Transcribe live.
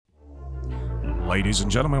Ladies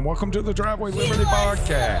and gentlemen, welcome to the Driveway Liberty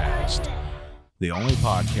Podcast. The only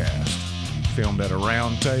podcast filmed at a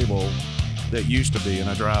round table that used to be in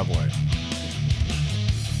a driveway.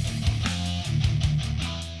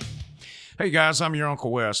 Hey guys, I'm your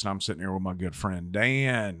Uncle Wes, and I'm sitting here with my good friend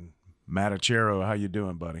Dan Matachero. How you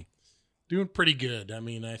doing, buddy? Doing pretty good. I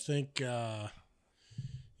mean, I think,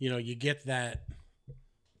 you get that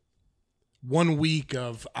 1 week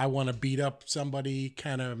of I want to beat up somebody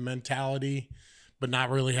kind of mentality, but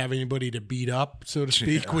not really have anybody to beat up, so to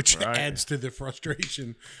speak, Yeah, which right. adds to the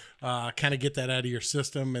frustration. Kind of get that out of your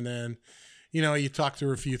system. And then, you talk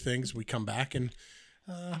through a few things. We come back and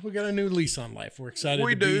we got a new lease on life. We're excited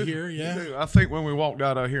to be here. Yeah. We do. I think when we walked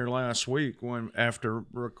out of here last week,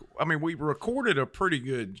 we recorded a pretty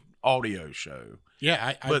good audio show.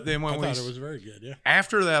 Yeah. But then when I we thought it was very good. Yeah.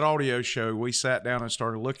 After that audio show, we sat down and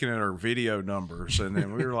started looking at our video numbers, and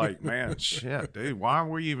then we were like, man, shit, dude, why are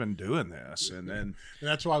we even doing this? And then And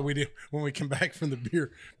that's why we did, when we come back from the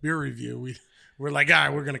beer review, we're like, all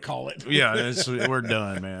right, we're going to call it. yeah, we're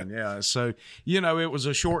done, man. Yeah. So, it was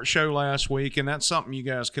a short show last week, and that's something you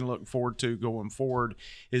guys can look forward to going forward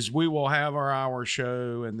is we will have our hour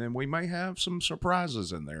show, and then we may have some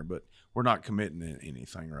surprises in there, but we're not committing to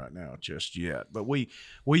anything right now just yet. But we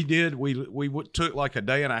took like a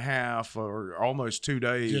day and a half or almost 2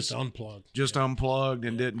 days. Just unplugged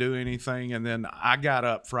and didn't do anything. And then I got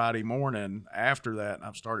up Friday morning after that, and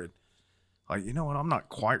I started like, you know what? I'm not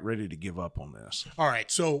quite ready to give up on this. All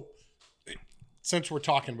right. So since we're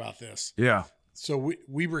talking about this, Yeah. so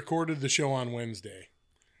we recorded the show on Wednesday.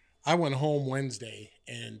 I went home Wednesday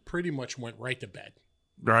and pretty much went right to bed.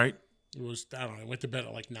 Right. It was, I don't know, I went to bed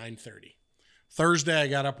at like 9:30. Thursday, I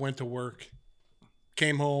got up, went to work,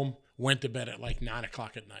 came home, went to bed at like 9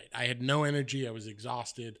 o'clock at night. I had no energy. I was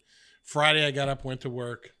exhausted. Friday, I got up, went to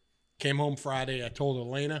work, came home Friday. I told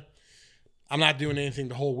Elena, I'm not doing anything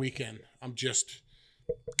the whole weekend. I'm just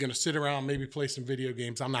going to sit around, maybe play some video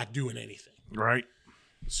games. I'm not doing anything. Right.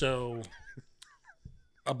 So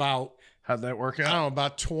about, How'd that work I don't out? know,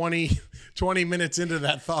 about 20 minutes into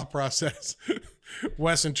that thought process,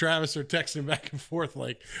 Wes and Travis are texting back and forth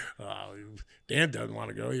like, Dan doesn't want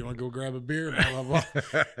to go. You want to go grab a beer? Blah, blah,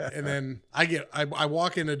 blah. And then I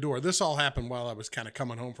walk in the door. This all happened while I was kind of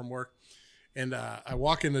coming home from work. And I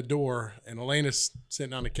walk in the door, and Elena's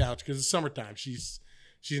sitting on the couch because it's summertime. She's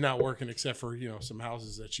not working except for, some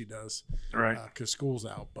houses that she does. Right. Because school's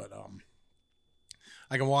out. But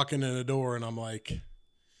I can walk into the door, and I'm like,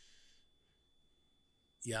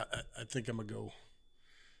 yeah, I think I'm going to go.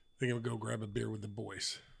 I think I'm going to go grab a beer with the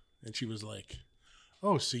boys. And she was like,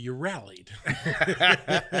 oh, so you rallied.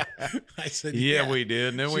 I said, Yeah, we did.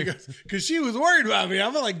 And then because she was worried about me.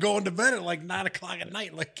 I'm like going to bed at like 9 o'clock at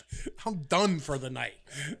night. Like I'm done for the night.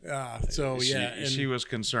 She was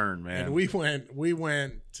concerned, man. And we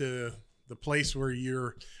went to the place where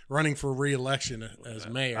you're running for re-election as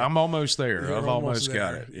mayor. I'm almost there. You're I've almost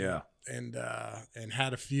got there. it. Yeah. And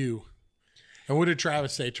had a few. And what did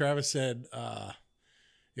Travis say? Travis said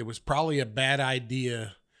it was probably a bad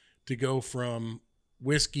idea to go from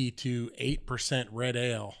whiskey to 8% red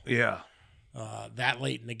ale. Yeah. That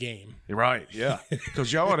late in the game. You're right. Yeah.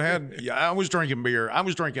 Because y'all had I was drinking beer. I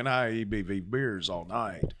was drinking IABV beers all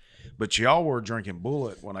night. But y'all were drinking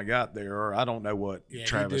Bullet when I got there, or I don't know what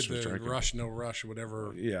Travis was drinking. Rush, no rush,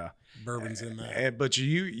 whatever. Yeah. Bourbons in that. But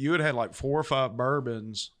you had like 4 or 5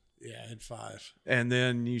 bourbons. Yeah, I had 5. And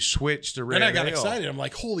then you switched to red and I got ale. excited. I'm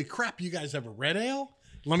like, holy crap, you guys have a red ale?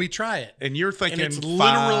 Let me try it. And you're thinking and it's 5,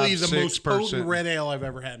 literally the 6%. most potent red ale I've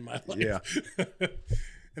ever had in my life. Yeah.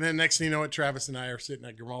 And then next thing you know, Travis and I are sitting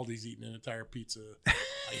at Grimaldi's eating an entire pizza.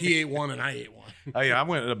 He ate one and I ate one. Hey, I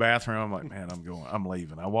went to the bathroom. I'm like, man, I'm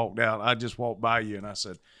leaving. I walked out. I just walked by you and I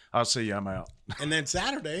said, I'll see you. I'm out. And then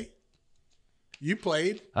Saturday, you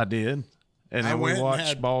played. I did. And then we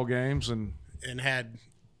watched ball games and had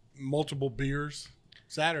multiple beers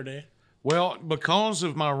Saturday. Well, because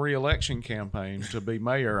of my re-election campaign to be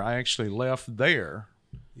mayor, I actually left there.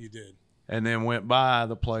 You did. And then went by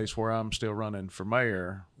the place where I'm still running for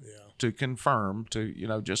mayor to confirm, to,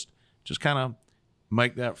 just kind of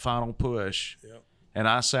make that final push. Yep. And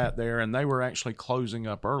I sat there, and they were actually closing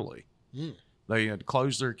up early. Mm. They had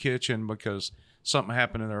closed their kitchen because something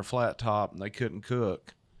happened in their flat top, and they couldn't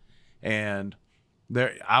cook. And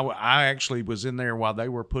I actually was in there while they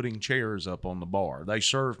were putting chairs up on the bar. They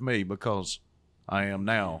served me because I am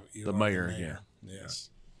now the mayor again. Yes.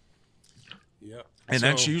 Yep. And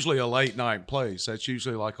that's usually a late night place. That's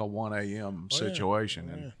usually like a 1 a.m.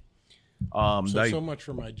 situation. Yeah. And so much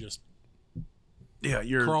for my just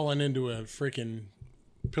you're crawling into a freaking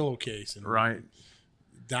pillowcase and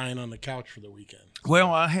dying on the couch for the weekend.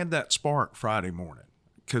 Well, I had that spark Friday morning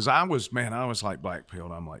because I was like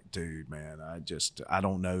black-pilled. I'm like, dude, man, I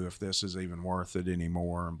don't know if this is even worth it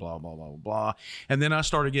anymore and blah, blah, blah, blah. And then I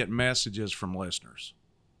started getting messages from listeners.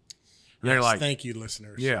 They're like, thank you,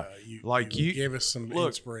 listeners. Yeah. You gave us some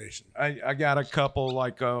inspiration. I got a couple,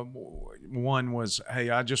 like one was,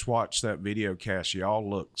 hey, I just watched that video cast. Y'all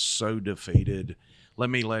look so defeated.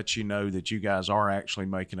 Let me let you know that you guys are actually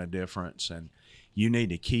making a difference and you need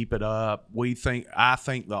to keep it up. I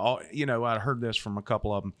think I heard this from a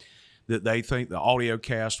couple of them that they think the audio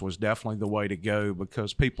cast was definitely the way to go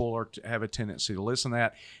because people have a tendency to listen to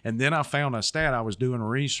that. And then I found a stat. I was doing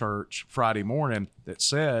research Friday morning that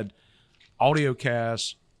said audio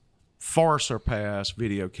casts far surpass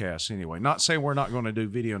video casts anyway. Not saying we're not going to do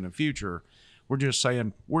video in the future. We're just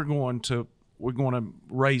saying we're going to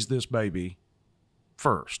raise this baby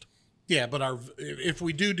first. Yeah, but if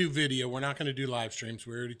we do video, we're not going to do live streams.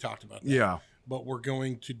 We already talked about that. Yeah. But we're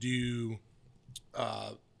going to do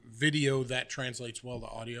video that translates well to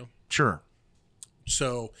audio. Sure.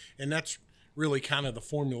 So, and that's really kind of the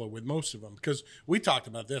formula with most of them because we talked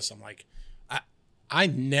about this. I'm like, I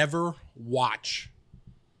never watch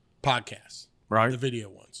podcasts, right? The video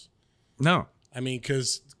ones. No, I mean,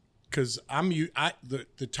 because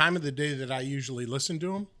the time of the day that I usually listen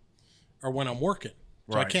to them are when I'm working,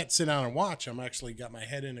 so right. I can't sit down and watch. I'm actually got my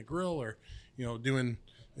head in a grill or doing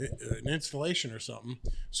an installation or something.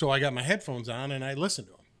 So I got my headphones on and I listen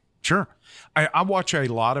to them. Sure, I watch a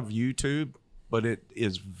lot of YouTube, but it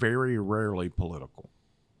is very rarely political.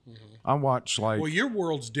 Mm-hmm. I watch well, your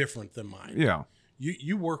world's different than mine. Yeah.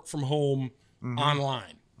 You work from home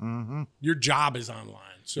online. Mm-hmm. Your job is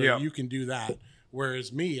online, so you can do that.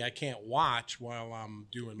 Whereas me, I can't watch while I'm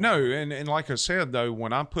doing no. And like I said, though,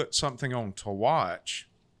 when I put something on to watch,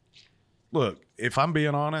 look, if I'm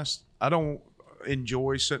being honest, I don't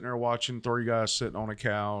enjoy sitting there watching three guys sitting on a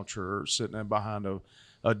couch or sitting there behind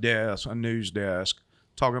a desk, a news desk,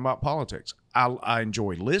 talking about politics. I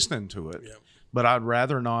enjoy listening to it, but I'd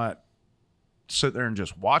rather not sit there and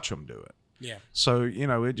just watch them do it. Yeah. So,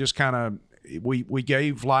 it just kind of, we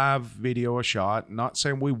gave live video a shot. Not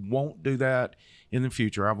saying we won't do that in the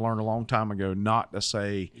future. I've learned a long time ago not to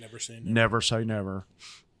say never say never.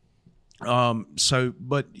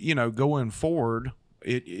 But going forward,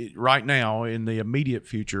 it right now in the immediate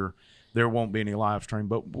future, there won't be any live stream,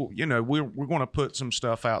 but we're going to put some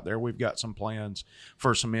stuff out there. We've got some plans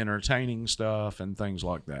for some entertaining stuff and things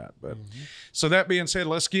like that. But so that being said,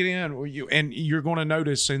 let's get in. And you're going to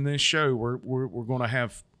notice in this show we're going to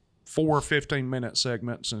have 4 15-minute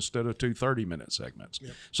segments instead of 2 30-minute segments.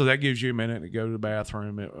 Yep. So that gives you a minute to go to the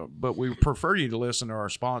bathroom. But we prefer you to listen to our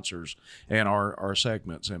sponsors and our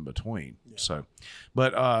segments in between. Yeah. So,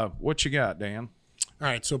 but what you got, Dan? All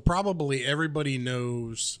right, so probably everybody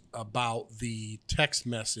knows about the text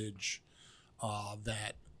message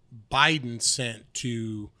that Biden sent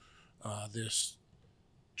to this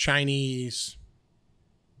Chinese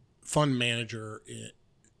fund manager.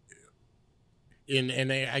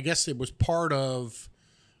 I guess it was part of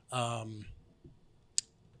the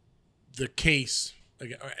case.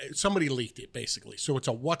 Somebody leaked it, basically. So it's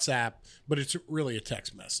a WhatsApp, but it's really a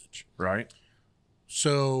text message. Right.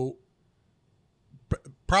 So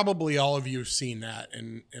probably all of you have seen that,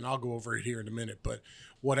 and I'll go over it here in a minute. But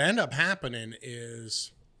what ended up happening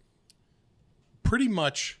is pretty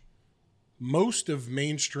much most of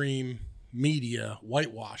mainstream media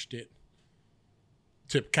whitewashed it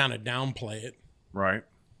to kind of downplay it. Right.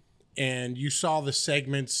 And you saw the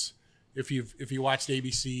segments, if you watched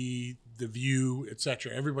ABC, The View,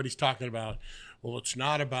 etc. Everybody's talking about, well, it's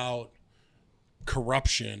not about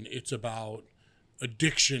corruption, it's about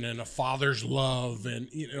addiction and a father's love and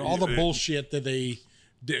all the bullshit that they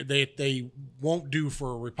won't do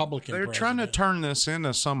for a Republican They're president. trying to turn this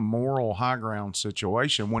into some moral high ground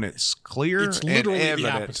situation when it's clear it's literally and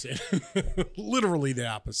the evident. opposite. Literally the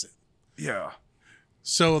opposite. Yeah.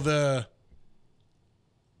 So the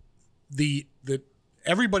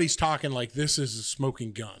everybody's talking like this is a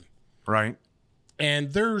smoking gun. Right.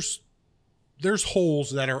 And there's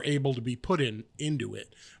holes that are able to be put into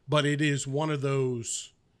it, but it is one of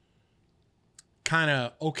those kind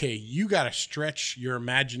of, okay, you got to stretch your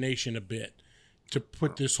imagination a bit to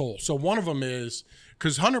put this hole. So one of them is,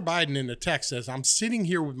 because Hunter Biden in the text says, I'm sitting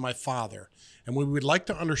here with my father, and we would like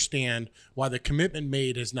to understand why the commitment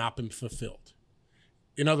made has not been fulfilled.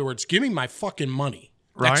 In other words, give me my fucking money.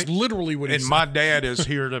 Right. That's literally what he said. And my dad is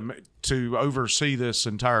here to oversee this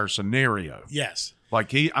entire scenario. Yes.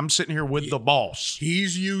 Like I'm sitting here with the boss.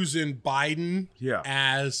 He's using Biden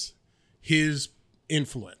as his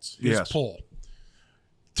influence, his pull.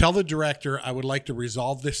 Tell the director I would like to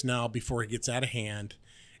resolve this now before it gets out of hand.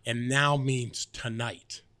 And now means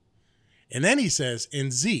tonight. And then he says,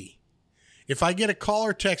 and Z, if I get a call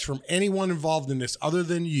or text from anyone involved in this other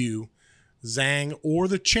than you, Zhang, or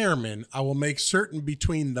the chairman, I will make certain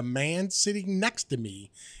between the man sitting next to me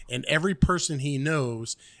and every person he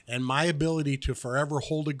knows and my ability to forever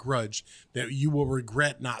hold a grudge that you will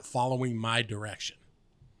regret not following my direction.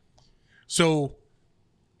 So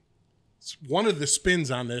one of the spins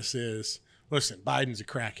on this is, listen, Biden's a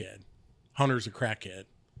crackhead. Hunter's a crackhead.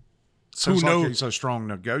 Sounds like he's a strong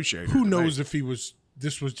negotiator. Who knows if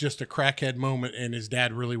this was just a crackhead moment and his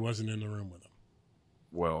dad really wasn't in the room with him?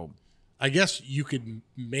 Well, I guess you could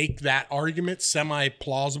make that argument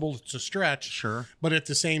semi-plausible. It's a stretch. Sure. But at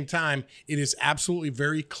the same time, it is absolutely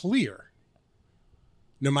very clear,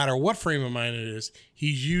 no matter what frame of mind it is,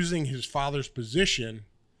 he's using his father's position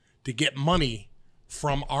to get money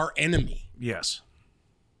from our enemy. Yes.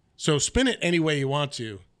 So spin it any way you want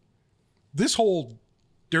to. This whole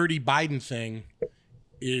dirty Biden thing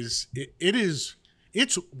this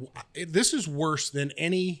is worse than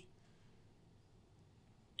any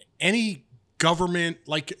government.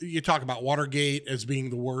 Like, you talk about Watergate as being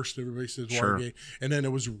the worst. Everybody says Watergate. Sure. And then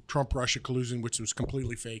it was Trump-Russia collusion, which was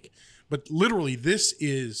completely fake. But literally, this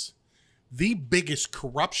is the biggest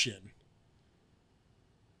corruption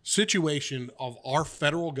situation of our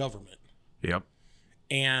federal government. Yep.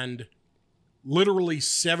 And literally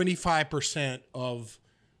 75% of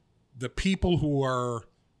the people who are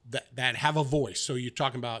that have a voice. So you're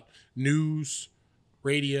talking about news,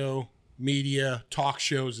 radio, media, talk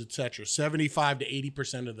shows, etc. 75 to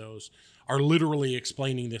 80% of those are literally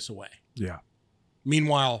explaining this away. Yeah.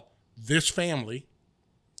 Meanwhile, this family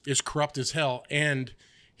is corrupt as hell, and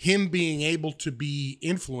him being able to be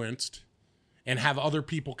influenced and have other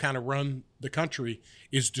people kind of run the country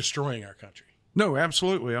is destroying our country. No,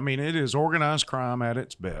 absolutely. I mean, it is organized crime at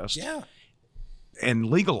its best. Yeah. And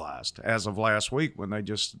legalized as of last week when they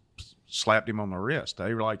just slapped him on the wrist.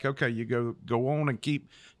 They were like, okay, you go on and keep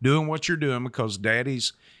doing what you're doing because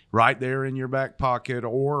daddy's right there in your back pocket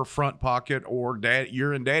or front pocket, or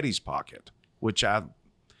you're in daddy's pocket, which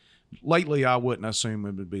lately I wouldn't assume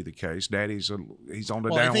it would be the case. He's on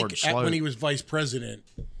the downward slope. When he was vice president,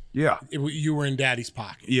 yeah, you were in daddy's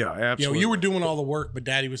pocket. Yeah, absolutely. You were doing all the work, but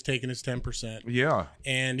daddy was taking his 10%. Yeah.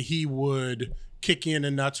 And he would kick you in the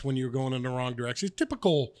nuts when you were going in the wrong direction. It's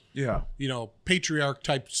typical, patriarch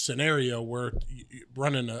type scenario where you're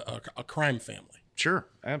running a crime family. Sure,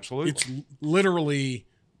 absolutely. It's literally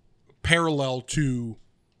parallel to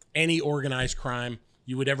any organized crime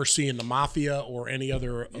you would ever see in the mafia or any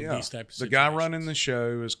other of these types of situations. The guy running the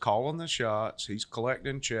show is calling the shots. He's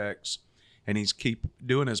collecting checks, and he's keep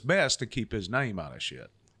doing his best to keep his name out of shit.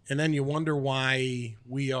 And then you wonder why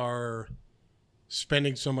we are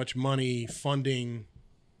spending so much money funding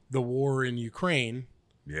the war in Ukraine.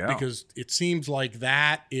 Yeah. Because it seems like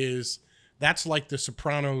that's like the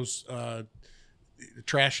Sopranos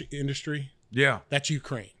trash industry. Yeah. That's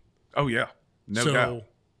Ukraine. Oh, yeah. No doubt.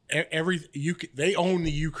 They own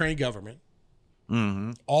the Ukraine government.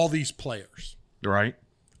 Mm-hmm. All these players. Right.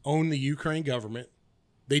 Own the Ukraine government.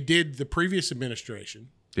 They did the previous administration.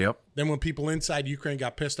 Yep. Then when people inside Ukraine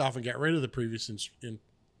got pissed off and got rid of the previous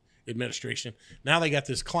administration, now they got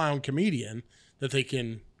this clown comedian that they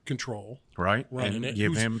can control. Right. Running and it.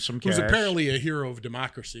 Give him some cash. Who's apparently a hero of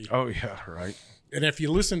democracy. Oh, yeah. Right. And if you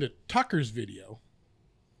listen to Tucker's video,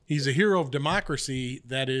 he's a hero of democracy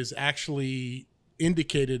that is actually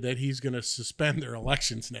indicated that he's going to suspend their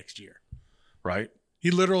elections next year. Right.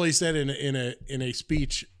 He literally said in a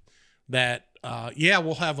speech that,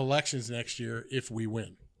 we'll have elections next year if we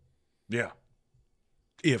win. Yeah.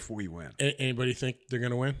 If we win. Anybody think they're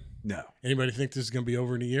going to win? No. Anybody think this is going to be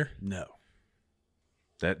over in a year? No.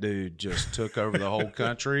 That dude just took over the whole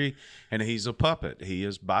country, and he's a puppet. He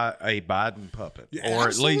is a Biden puppet, or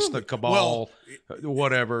at least the cabal,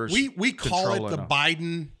 whatever. We call it the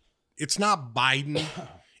Biden. It's not Biden.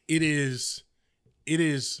 It is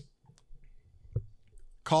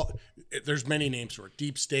called. There's many names for it.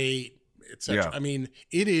 Deep state, etc. Yeah. I mean,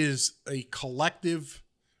 it is a collective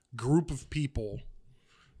group of people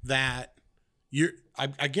that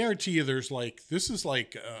I guarantee you. This is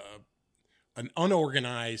like an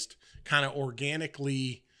unorganized kind of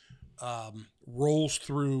organically rolls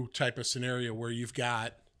through type of scenario where you've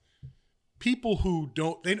got people who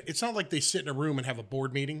it's not like they sit in a room and have a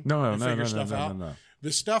board meeting and figure stuff out. No.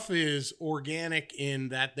 The stuff is organic in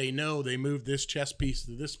that they know they move this chess piece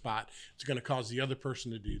to this spot. It's going to cause the other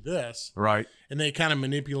person to do this. Right. And they kind of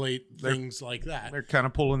manipulate things like that. They're kind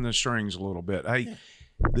of pulling the strings a little bit. Hey,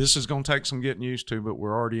 This is going to take some getting used to, but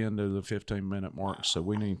we're already into the 15-minute mark, so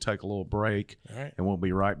we need to take a little break, and we'll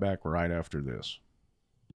be right back right after this.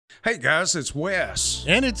 Hey, guys, it's Wes.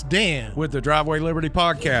 And it's Dan. With the Driveway Liberty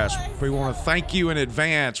Podcast. We want to thank you in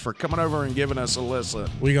advance for coming over and giving us a listen.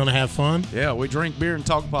 We going to have fun? Yeah, we drink beer and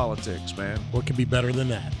talk politics, man. What could be better than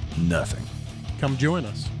that? Nothing. Come join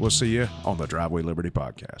us. We'll see you on the Driveway Liberty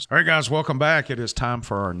Podcast. All right, guys, welcome back. It is time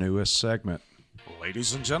for our newest segment.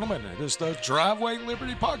 Ladies and gentlemen, it is the Driveway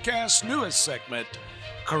Liberty Podcast's newest segment,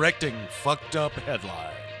 Correcting Fucked Up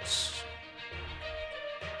Headlines.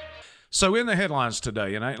 So in the headlines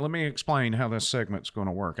today, and let me explain how this segment's going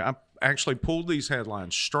to work. I actually pulled these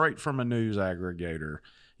headlines straight from a news aggregator,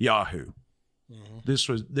 Yahoo.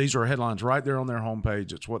 Mm-hmm. These are headlines right there on their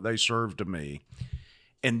homepage. It's what they serve to me.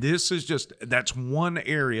 And this is that's one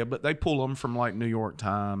area, but they pull them from like New York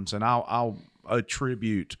Times, and I'll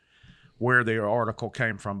attribute where their article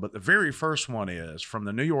came from. But the very first one is from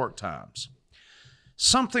the New York Times.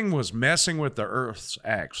 Something was messing with the Earth's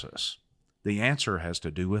axis. The answer has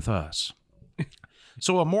to do with us.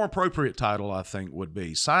 So a more appropriate title, I think, would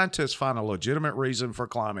be Scientists Find a Legitimate Reason for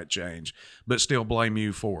Climate Change, but Still Blame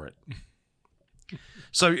You for It.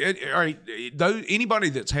 So, all right, anybody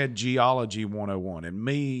that's had Geology 101, and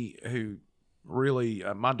me, who really,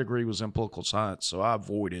 my degree was in political science, so I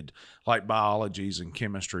avoided like biologies and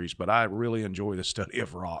chemistries, but I really enjoy the study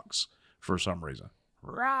of rocks for some reason.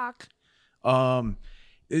 Rock.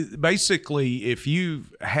 Basically, if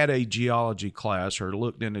you've had a geology class or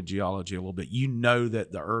looked into geology a little bit, you know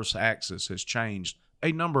that the Earth's axis has changed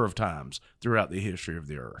a number of times throughout the history of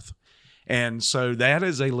the Earth. And so that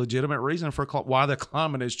is a legitimate reason for why the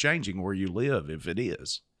climate is changing where you live, if it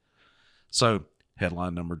is. So,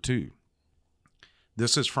 headline number 2.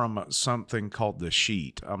 This is from something called The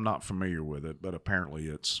Sheet. I'm not familiar with it, but apparently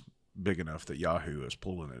it's big enough that Yahoo is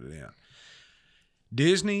pulling it in.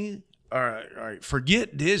 Disney, all right,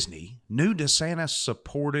 forget Disney. New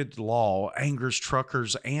DeSantis-supported law angers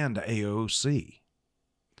truckers and AOC.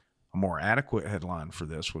 A more adequate headline for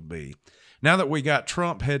this would be, now that we got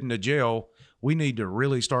Trump heading to jail, we need to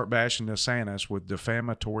really start bashing DeSantis with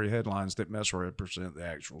defamatory headlines that misrepresent the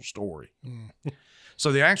actual story.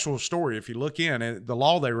 So the actual story, if you look in, the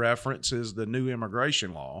law they reference is the new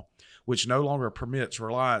immigration law, which no longer permits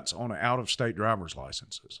reliance on out-of-state driver's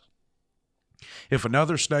licenses. If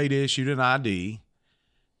another state issued an ID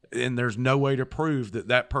and there's no way to prove that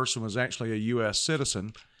that person was actually a U.S.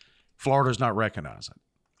 citizen, Florida's not recognizing it.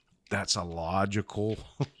 That's a logical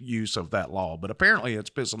use of that law. But apparently it's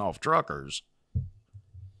pissing off truckers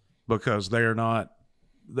because they're not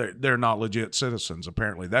legit citizens.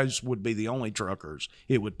 Apparently those would be the only truckers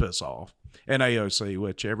it would piss off. And AOC,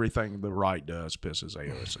 which everything the right does pisses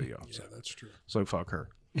AOC off. Yeah, that's true. So fuck her.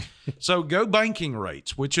 So Go Banking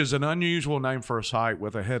Rates, which is an unusual name for a site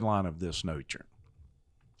with a headline of this nature.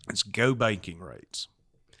 It's Go Banking Rates.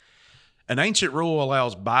 An ancient rule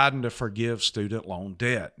allows Biden to forgive student loan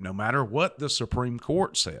debt, no matter what the Supreme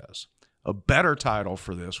Court says. A better title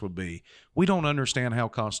for this would be, we don't understand how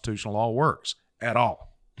constitutional law works at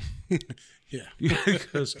all. Yeah.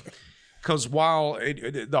 Because while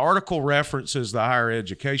the article references the Higher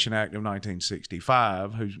Education Act of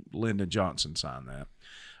 1965, who Lyndon Johnson signed that,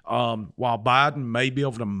 while Biden may be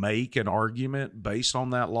able to make an argument based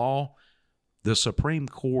on that law, the Supreme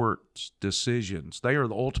Court's decisions, they are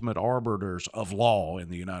the ultimate arbiters of law in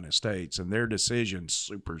the United States, and their decisions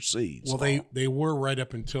supersedes law. They were right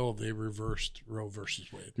up until they reversed Roe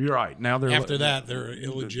versus Wade. You're right. Now they're after that they're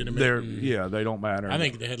illegitimate. They don't matter. I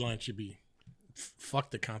think the headline should be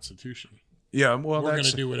 "Fuck the Constitution." Yeah, well, we're going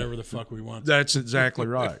to do whatever the fuck we want. That's exactly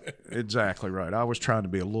right. Exactly right. I was trying to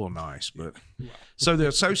be a little nice, but so the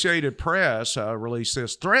Associated Press released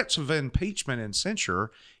this: threats of impeachment and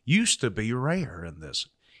censure used to be rare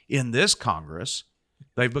in this Congress.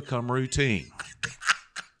 They've become routine.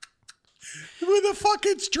 With a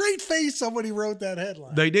fucking straight face, somebody wrote that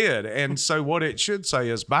headline. They did. And so what it should say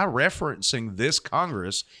is, by referencing this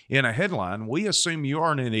Congress in a headline, we assume you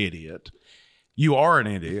are an idiot. You are an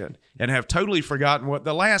idiot and have totally forgotten what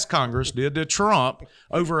the last Congress did to Trump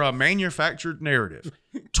over a manufactured narrative.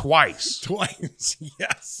 Twice,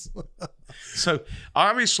 yes. So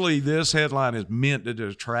obviously this headline is meant to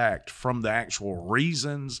detract from the actual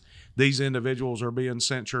reasons these individuals are being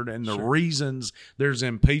censured and the reasons there's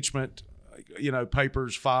impeachment,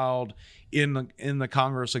 papers filed in the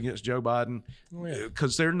Congress against Joe Biden,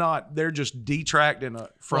 because they're just detracting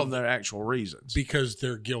from their actual reasons because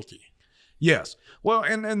they're guilty. Yes. Well,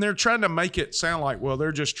 and they're trying to make it sound like, well,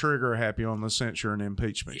 they're just trigger happy on the censure and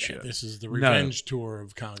impeachment shit. This is the revenge tour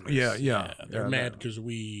of Congress. Yeah. They're mad because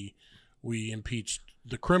we impeached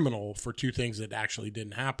the criminal for two things that actually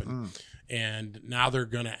didn't happen. And now they're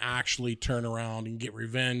going to actually turn around and get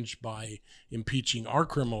revenge by impeaching our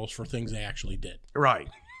criminals for things they actually did. Right.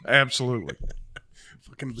 Absolutely.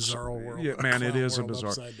 Fucking bizarro world. Yeah, man, it is a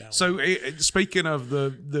bizarre. So, speaking of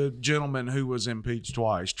the gentleman who was impeached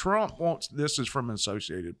twice, Trump wants, this is from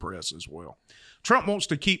Associated Press as well, Trump wants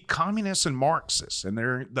to keep communists and Marxists,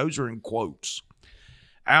 and those are in quotes,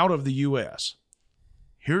 out of the U.S.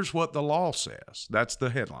 Here's what the law says. That's the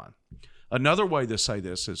headline. Another way to say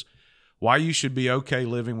this is why you should be okay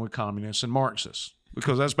living with communists and Marxists,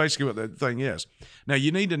 because that's basically what the thing is. Now,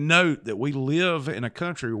 you need to note that we live in a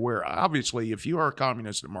country where, obviously, if you are a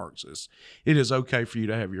communist and Marxist, it is okay for you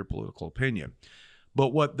to have your political opinion. But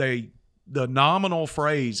what the nominal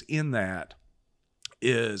phrase in that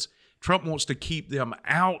is Trump wants to keep them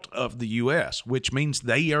out of the U.S., which means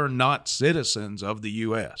they are not citizens of the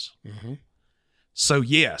U.S. Mm-hmm. So,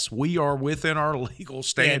 yes, we are within our legal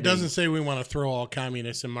standing. Yeah, it doesn't say we want to throw all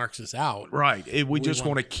communists and Marxists out. Right. We just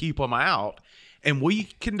want to keep them out. And we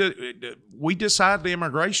decide the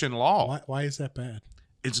immigration law. Why is that bad?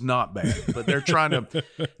 It's not bad, but they're trying to.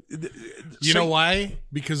 You know why?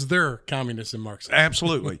 Because they're communists and Marxists.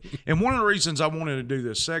 Absolutely. And one of the reasons I wanted to do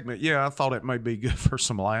this segment, I thought it may be good for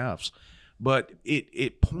some laughs, but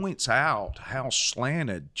it points out how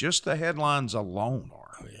slanted just the headlines alone are.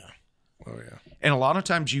 Oh, yeah. And a lot of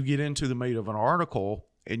times you get into the meat of an article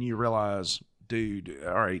and you realize, dude,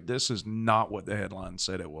 all right, this is not what the headline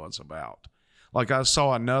said it was about. Like I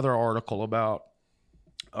saw another article about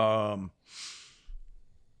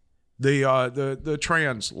the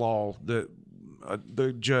trans law that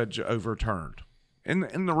the judge overturned. And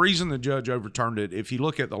the reason the judge overturned it, if you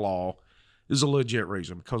look at the law, is a legit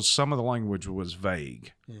reason, because some of the language was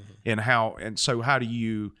vague. Mm-hmm. And so how do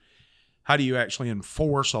you actually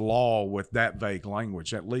enforce a law with that vague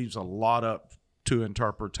language? That leaves a lot up to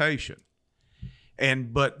interpretation.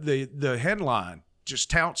 But the headline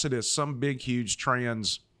just touts it as some big, huge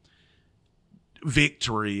trans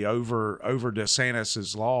victory over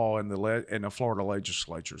DeSantis' law and the Florida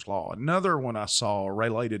legislature's law. Another one I saw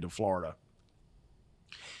related to Florida,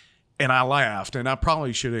 and I laughed, and I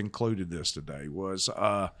probably should have included this today, was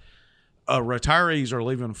retirees are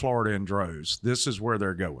leaving Florida in droves. This is where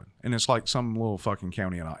they're going. And it's like some little fucking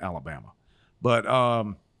county in Alabama. But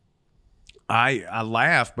I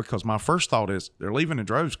laugh because my first thought is they're leaving in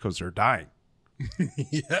droves because they're dying.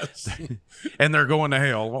 Yes. And they're going to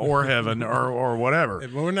hell or heaven or whatever.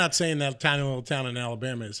 But we're not saying that tiny little town in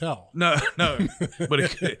Alabama is hell. No. But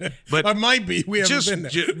it might be. We haven't been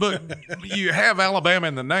there. But you have Alabama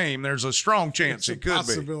in the name. There's a strong chance it could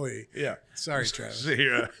possibility. Be. Yeah. Sorry, Travis.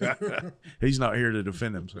 He's not here to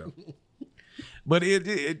defend himself. But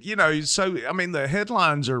so I mean, the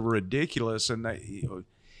headlines are ridiculous, and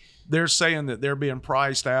they're saying that they're being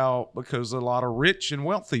priced out because a lot of rich and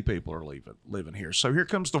wealthy people are living here. So here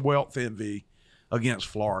comes the wealth envy against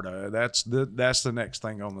Florida. That's the next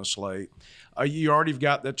thing on the slate. You already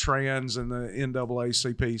got the trans and the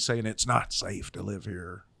NAACP saying it's not safe to live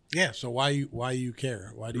here. Yeah. So why you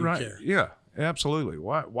care? Why do you care? Yeah, absolutely.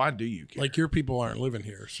 Why do you care? Like, your people aren't living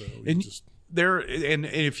here, so and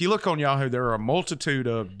if you look on Yahoo, there are a multitude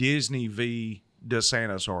of Disney v.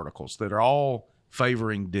 DeSantis articles that are all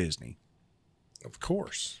favoring Disney, of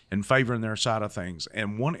course, and favoring their side of things.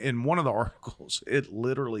 And in one of the articles, it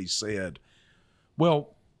literally said,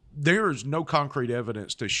 well, there is no concrete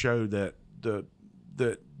evidence to show that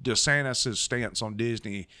DeSantis' stance on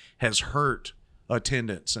Disney has hurt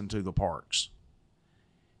attendance into the parks.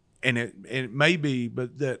 And it may be,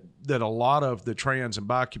 but that a lot of the trans and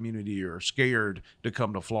bi community are scared to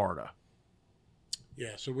come to Florida.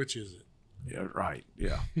 Yeah. So which is it? Yeah, right.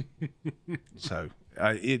 Yeah. So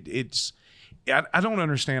it's I don't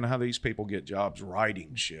understand how these people get jobs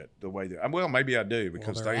writing shit the way that. Well, maybe I do,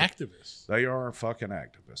 because they're activists. They are fucking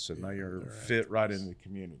activists, and they fit right into the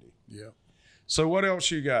community. Yeah. So what else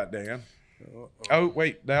you got, Dan? Oh,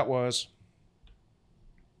 wait, that was.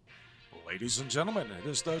 Ladies and gentlemen, it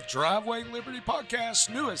is the Driveway Liberty Podcast's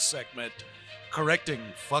newest segment, correcting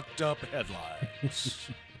fucked up headlines.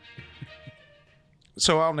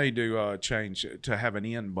 So I'll need to change to have an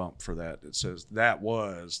end bump for that says that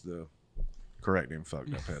was the correcting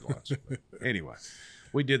fucked up headlines. Anyway,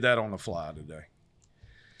 we did that on the fly today.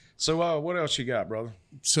 So what else you got, brother?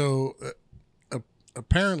 So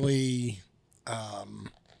apparently, and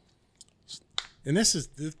this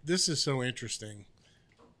is so interesting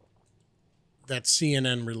that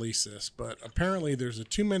CNN released this, but apparently there's a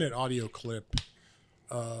 2-minute audio clip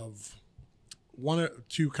of one or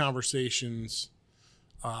two conversations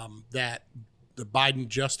that the Biden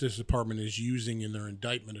Justice Department is using in their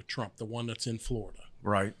indictment of Trump, the one that's in Florida.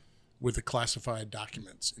 Right. with the classified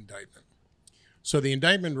documents indictment. So the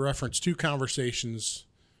indictment referenced 2 conversations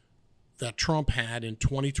that Trump had in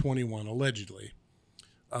 2021, allegedly,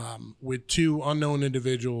 with 2 unknown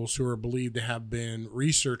individuals who are believed to have been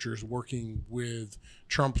researchers working with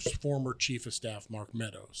Trump's former chief of staff, Mark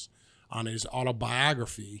Meadows, on his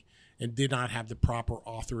autobiography, and did not have the proper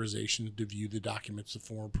authorization to view the documents the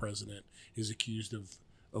former president is accused of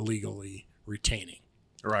illegally retaining.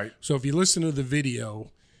 Right. So if you listen to the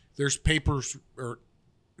video, there's papers, or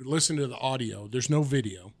listen to the audio, there's no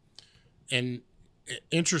video. And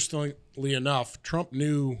interestingly enough, Trump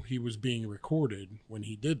knew he was being recorded when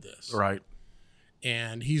he did this. Right.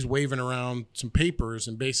 And he's waving around some papers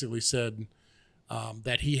and basically said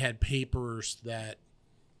that he had papers that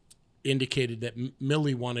indicated that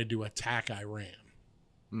Milley wanted to attack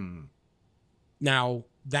Iran. Now,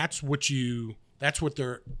 that's what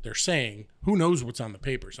they're saying. Who knows what's on the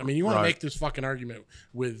papers? I mean, you want to make this fucking argument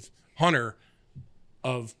with Hunter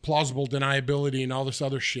of plausible deniability and all this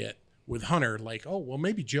other shit with Hunter, like, oh, well,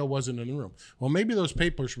 maybe Joe wasn't in the room. Well, maybe those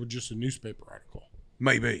papers were just a newspaper article.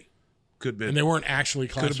 Maybe. Could be. And they weren't actually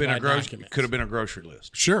classified documents. Could have been a grocery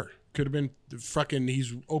list. Sure. Could have been fucking,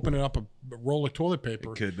 he's opening up a roll of toilet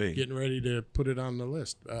paper. It could be. Getting ready to put it on the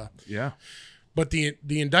list. Yeah. But the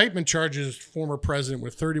indictment charges former president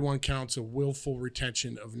with 31 counts of willful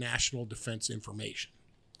retention of national defense information,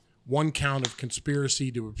 1 count of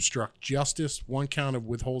conspiracy to obstruct justice, 1 count of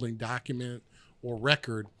withholding document or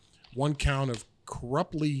record, 1 count of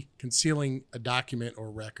corruptly concealing a document or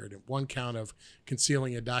record, and 1 count of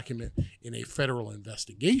concealing a document in a federal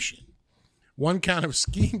investigation, 1 count of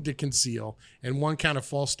scheme to conceal, and 1 count of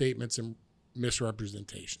false statements and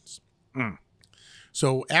misrepresentations.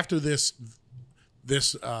 So after this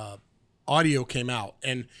audio came out,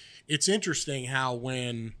 and it's interesting how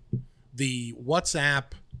when the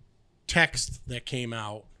WhatsApp text that came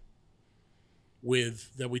out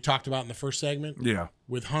that we talked about in the first segment,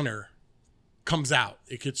 with Hunter, comes out,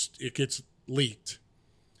 it gets leaked,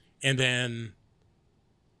 and then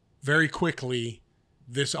very quickly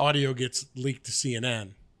this audio gets leaked to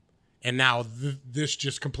CNN, and now this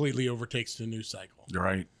just completely overtakes the news cycle.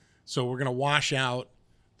 Right. So we're gonna wash out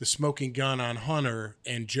the smoking gun on Hunter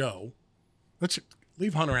and Joe. Let's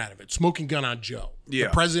leave Hunter out of it. Smoking gun on Joe, the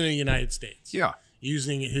president of the United States. Yeah.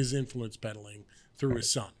 Using his influence peddling through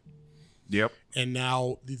his son. Yep. And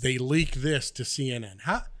now they leak this to CNN.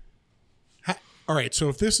 How? All right. So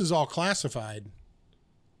if this is all classified,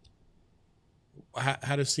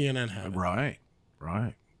 how does CNN have it? Right.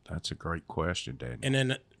 Right. That's a great question, Daniel. And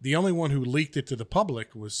then the only one who leaked it to the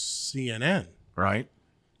public was CNN. Right.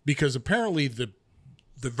 Because apparently the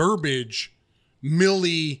verbiage,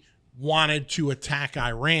 Milley wanted to attack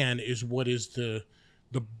Iran, is what is the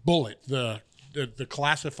bullet, the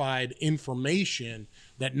classified information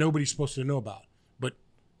that nobody's supposed to know about. But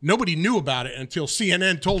nobody knew about it until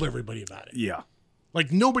CNN told everybody about it. Yeah. Like,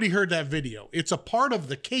 nobody heard that video. It's a part of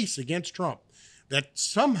the case against Trump that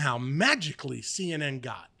somehow magically CNN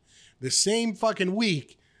got the same fucking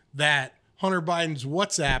week that Hunter Biden's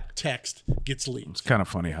WhatsApp text gets leaked. It's kind of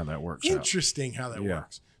funny how that works. Interesting how that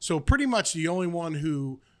works. So pretty much the only one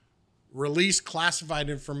who released classified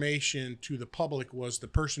information to the public was the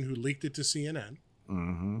person who leaked it to CNN,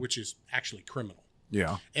 which is actually criminal.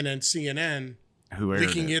 Yeah. And then CNN who aired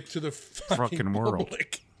leaking it to the fucking world.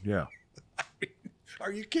 Public. Yeah.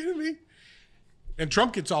 Are you kidding me? And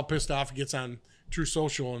Trump gets all pissed off and gets on True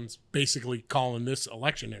Social and is basically calling this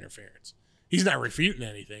election interference. He's not refuting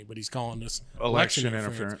anything, but he's calling this election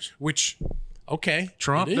interference. Which, okay.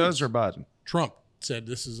 Trump does or Biden? Trump said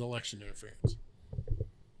this is election interference.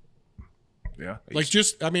 Yeah. Like,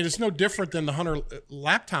 just, I mean, it's no different than the Hunter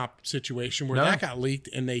laptop situation where that got leaked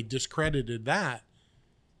and they discredited that.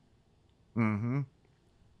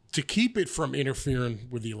 To keep it from interfering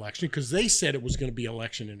with the election, because they said it was going to be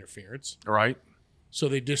election interference. Right. So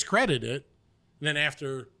they discredited it. And then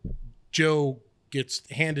after Joe gets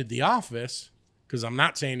handed the office, because I'm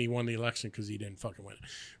not saying he won the election because he didn't fucking win it.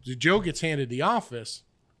 So Joe gets handed the office.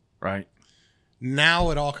 Right. Now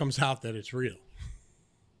it all comes out that it's real.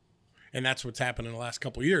 And that's what's happened in the last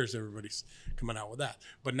couple of years. Everybody's coming out with that.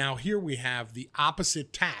 But now here we have the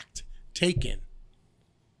opposite tact taken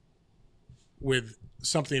with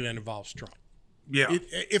something that involves Trump. Yeah.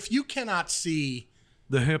 If you cannot see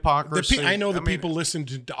the hypocrisy, I know people listen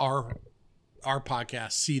to our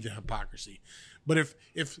podcast see the hypocrisy, but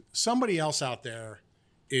if somebody else out there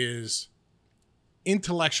is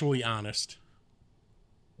intellectually honest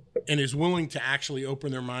and is willing to actually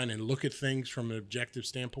open their mind and look at things from an objective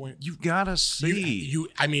standpoint, you've got to see.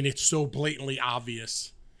 I mean, it's so blatantly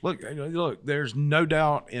obvious. Look, there's no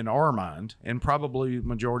doubt in our mind, and probably the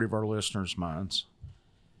majority of our listeners' minds,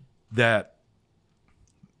 that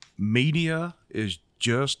media is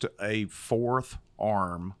just a fourth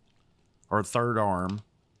arm or third arm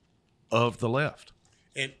of the left.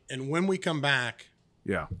 And when we come back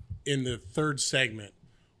Yeah. in the third segment,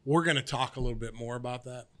 we're going to talk a little bit more about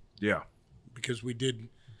that Yeah. because we did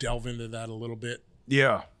delve into that a little bit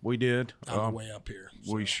Yeah, we did. on the way up here.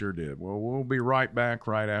 We sure did. Well, we'll be right back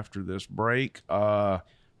right after this break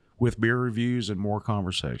with beer reviews and more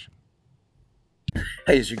conversation.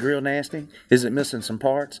 Hey, is your grill nasty? Is it missing some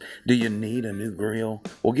parts? Do you need a new grill?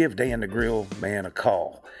 Well, give Dan the Grill Man a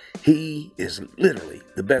call. He is literally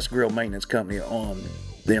the best grill maintenance company on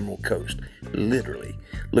the Emerald Coast. Literally.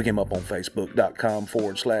 Look him up on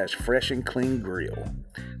Facebook.com/Fresh and Clean Grill.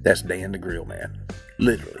 That's Dan the Grill Man.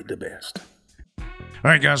 Literally the best. All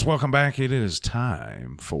right, guys, welcome back. It is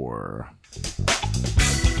time for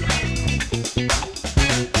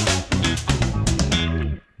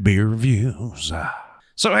beer reviews.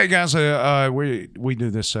 So, hey, guys, we do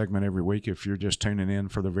this segment every week if you're just tuning in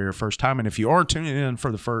for the very first time. And if you are tuning in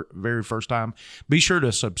for the very first time, be sure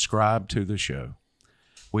to subscribe to the show.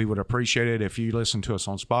 We would appreciate it if you listen to us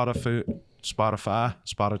on Spotify,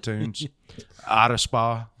 Spotiftunes,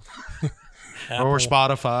 Idaspa, or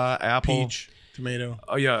Spotify, Apple. Peach, tomato.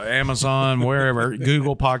 Oh, yeah, Amazon, wherever,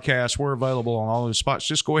 Google Podcasts, we're available on all those spots.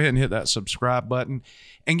 Just go ahead and hit that subscribe button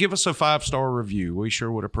and give us a 5-star review. We sure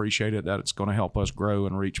would appreciate it. That it's going to help us grow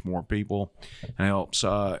and reach more people, and helps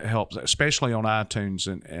especially on iTunes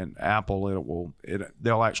and Apple.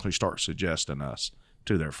 They'll actually start suggesting us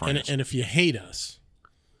to their friends. And if you hate us,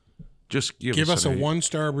 just give us a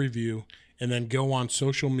 1-star review and then go on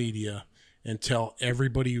social media and tell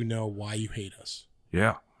everybody you know why you hate us.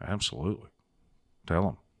 Yeah, absolutely. Tell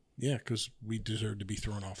them. Yeah, because we deserve to be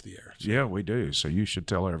thrown off the air. So. Yeah, we do. So you should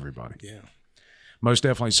tell everybody. Yeah. Most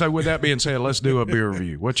definitely. So with that being said, let's do a beer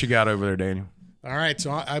review. What you got over there, Daniel? All right,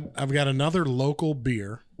 so I've got another local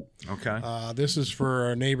beer. Okay. This is for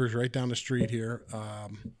our neighbors right down the street here.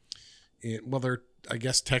 They're, I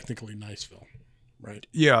guess, technically Niceville, right?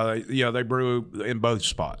 Yeah, they brew in both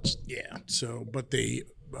spots. Yeah. So, but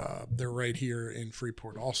they're right here in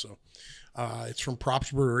Freeport also. It's from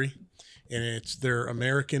Props Brewery, and it's their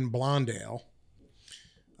American Blonde Ale.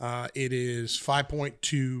 It is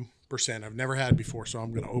 5.2%. I've never had it before, so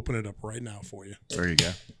I'm going to open it up right now for you. There you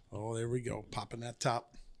go. Oh, there we go. Popping that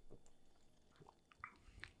top.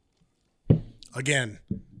 Again,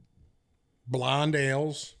 blonde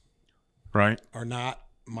ales Right. are not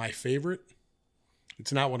my favorite.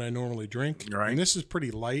 It's not what I normally drink. Right. And this is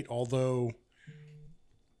pretty light, although,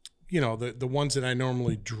 you know, the ones that I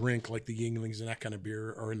normally drink, like the Yinglings and that kind of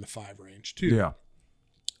beer, are in the 5 range too. Yeah.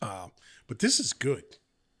 But this is good.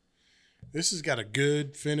 This has got a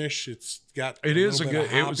good finish. It's got It was a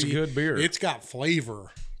hoppy. good beer. It's got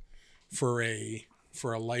flavor for a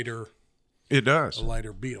lighter It does.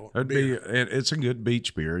 beer. It's a good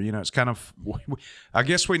beach beer. You know, it's kind of. I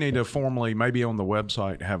guess we need to formally, maybe on the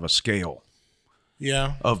website, have a scale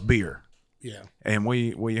Yeah. of beer, Yeah. and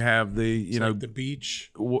we have the It's like the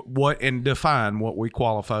beach. what and define what we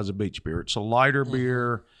qualify as a beach beer. It's a lighter Mm-hmm.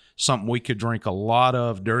 beer, something we could drink a lot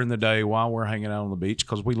of during the day while we're hanging out on the beach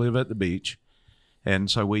because we live at the beach,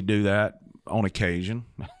 and so we do that on occasion.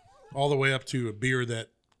 All the way up to a beer that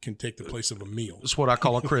can take the place of a meal. It's what I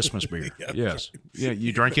call a Christmas beer. Yes. Yeah,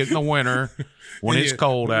 you drink it in the winter when And it's you-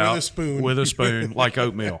 cold with out. a spoon. With a spoon, like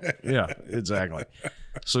oatmeal. Yeah, exactly.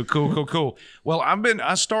 So cool. Well,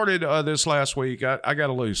 I started this last week. I got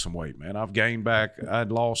to lose some weight, man. I've gained back.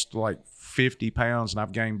 I'd lost like 50 pounds, and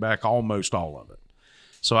I've gained back almost all of it.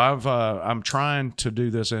 So I'm trying to do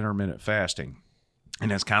this intermittent fasting,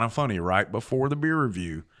 and it's kind of funny. Right before the beer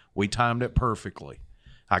review, we timed it perfectly.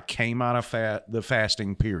 I came out of the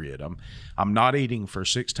fasting period. I'm not eating for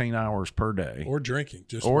 16 hours per day. Or drinking,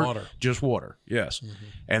 just Or water. Just water, yes.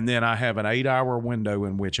 And then I have an 8-hour window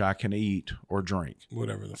in which I can eat or drink.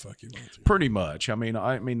 Whatever the fuck you want to. Pretty much. I mean the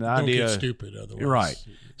Don't idea. get stupid otherwise. You're right.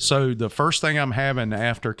 So the first thing I'm having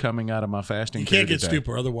after coming out of my fasting You can't period get today-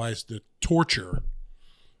 stupid. Otherwise, the torture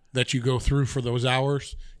that you go through for those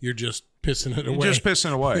hours, you're just pissing it away. You're just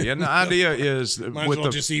pissing away. And the idea is Might with as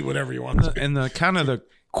well the just eat whatever you want. and the kind of the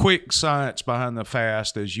quick science behind the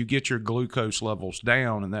fast is you get your glucose levels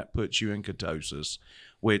down, and that puts you in ketosis,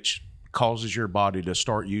 which causes your body to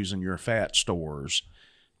start using your fat stores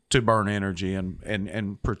to burn energy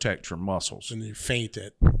and protect your muscles. And you faint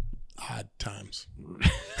at odd times.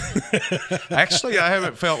 Actually, I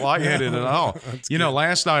haven't felt lightheaded at all. You know,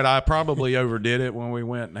 last night I probably overdid it when we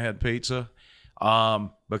went and had pizza.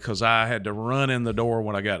 because I had to run in the door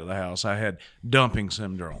when I got to the house. I had dumping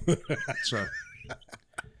syndrome. So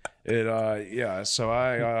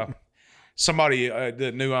somebody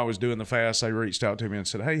that knew I was doing the fast, they reached out to me and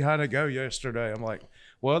said, "Hey, how'd it go yesterday?" I'm like,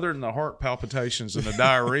 "Well, other than the heart palpitations and the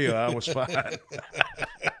diarrhea, I was fine."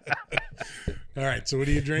 All right. So what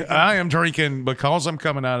are you drinking? I am drinking, because I'm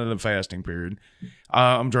coming out of the fasting period,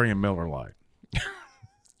 I'm drinking Miller Lite.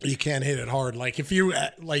 You can't hit it hard. Like if you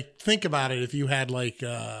think about it, if you had like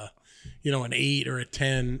an 8 or a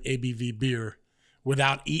 10 ABV beer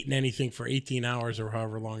without eating anything for 18 hours or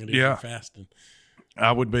however long it is you're fasting,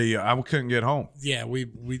 I couldn't get home. Yeah, we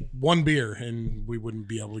one beer and we wouldn't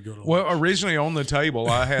be able to go to lunch. Well, originally on the table,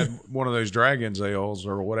 I had one of those Dragon's ales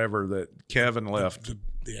or whatever that Kevin left.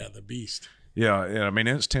 The beast. Yeah, I mean,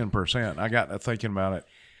 it's 10%. I got to thinking about it.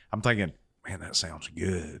 I'm thinking, man, that sounds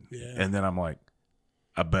good. Yeah. And then I'm like,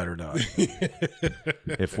 I better not.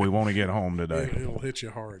 If we want to get home today. It'll hit you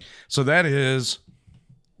hard. So that is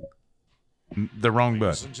the wrong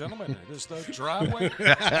Ladies button. and gentlemen, it is the driveway.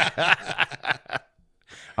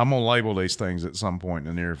 I'm going to label these things at some point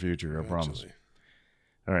in the near future, I promise.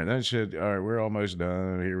 All right, all right, we're almost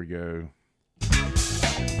done. Here we go.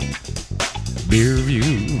 Beer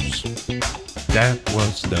reviews. That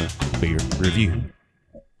was the beer review.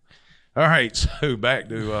 All right, so back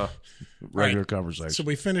to regular conversation. So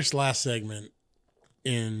we finished last segment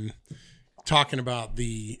in talking about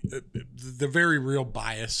the very real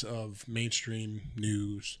bias of mainstream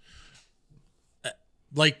news.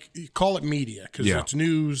 Like, call it media, because it's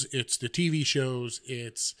news, it's the TV shows,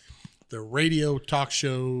 it's the radio talk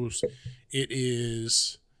shows, it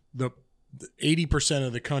is the 80%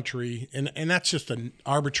 of the country, and that's just an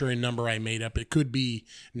arbitrary number I made up. It could be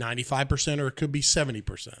 95% or it could be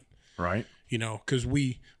 70%. Right. Because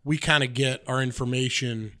we kind of get our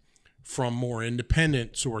information from more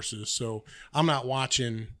independent sources. So I'm not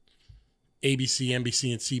watching ABC,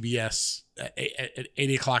 NBC, and CBS at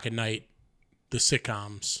 8 o'clock at night, the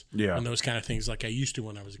sitcoms and those kind of things like I used to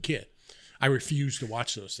when I was a kid. I refuse to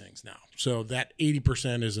watch those things now. So that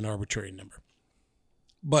 80% is an arbitrary number.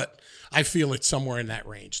 But I feel it's somewhere in that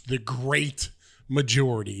range. The great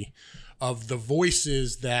majority of the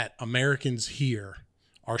voices that Americans hear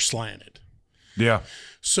are slanted. Yeah.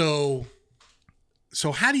 So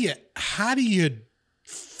how do you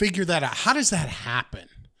figure that out? How does that happen?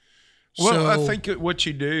 Well, I think what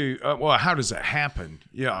you do, how does it happen?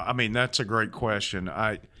 Yeah, I mean, that's a great question.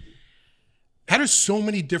 How does so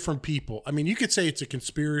many different people, I mean, you could say it's a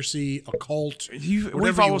conspiracy, a cult,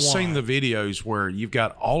 we've all seen the videos where you've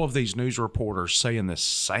got all of these news reporters saying the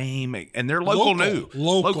same, and they're local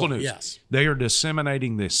news. Yes. They are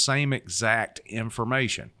disseminating the same exact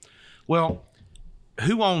information. Well,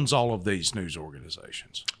 who owns all of these news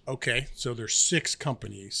organizations? Okay, so there's 6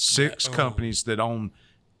 companies. 6 companies that own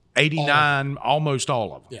 89, almost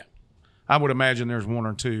all of them. Yeah. I would imagine there's 1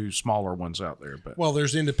 or 2 smaller ones out there. But well,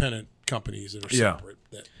 there's independent companies that are separate.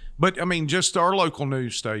 But, I mean, just our local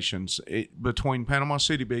news stations, between Panama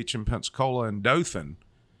City Beach and Pensacola and Dothan,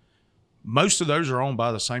 most of those are owned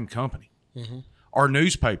by the same company. Mm-hmm. Our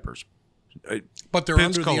newspapers. But they're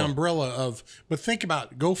under the umbrella of, but think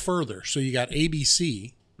about, go further. So you got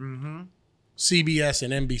ABC, CBS,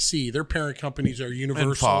 and NBC. Their parent companies are Universal,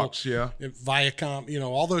 and Fox, Viacom,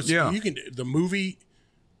 all those. You can, the movie,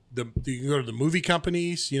 you can go to the movie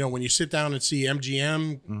companies, when you sit down and see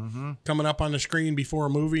MGM coming up on the screen before a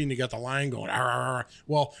movie and you got the line going, "Arr, arr, arr."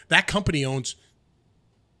 Well, that company owns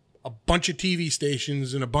a bunch of TV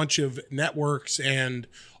stations and a bunch of networks and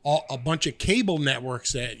a bunch of cable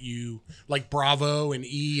networks that you like, Bravo and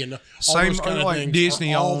E and all those kind of things.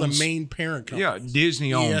 Disney all owns the main parent companies. Yeah,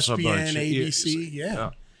 Disney owns ESPN, a bunch. ABC,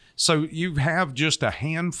 yeah. So you have just a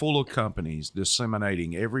handful of companies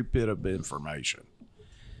disseminating every bit of information.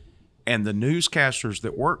 And the newscasters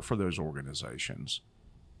that work for those organizations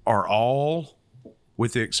are all,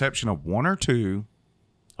 with the exception of 1 or 2,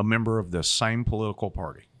 a member of the same political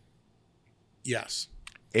party. Yes.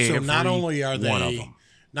 So not only are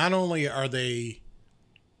they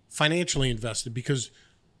financially invested, because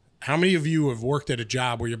how many of you have worked at a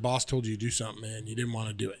job where your boss told you to do something and you didn't want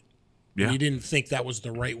to do it? Yeah. And you didn't think that was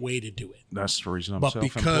the right way to do it. That's the reason I'm But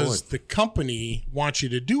self-employed. because the company wants you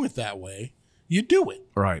to do it that way, you do it.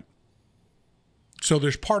 Right. So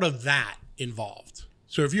there's part of that involved.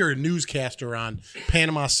 So if you're a newscaster on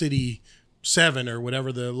Panama City 7 or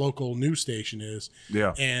whatever the local news station is,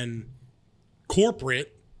 and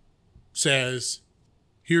corporate says,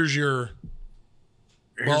 "Here's your."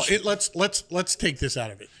 Well, let's take this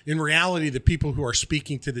out of it. In reality, the people who are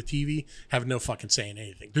speaking to the TV have no fucking saying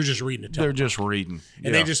anything. They're just reading the teleprompter. They're just reading,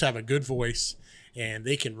 and they just have a good voice, and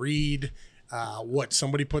they can read. what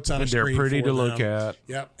somebody puts on a They're screen. pretty for to look them. at.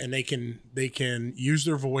 Yep, and they can use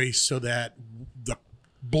their voice so that the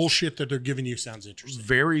bullshit that they're giving you sounds interesting.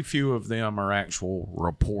 Very few of them are actual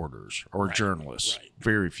reporters or journalists. right.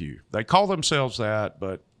 Very few. They call themselves that,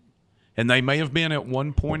 and they may have been at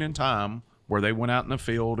one point in time where they went out in the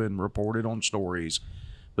field and reported on stories.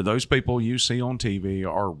 But those people you see on TV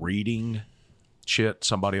are reading shit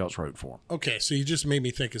somebody else wrote for them. Okay, so you just made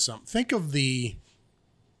me think of something. Think of the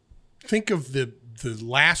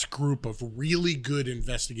last group of really good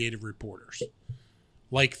investigative reporters,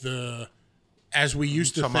 like as we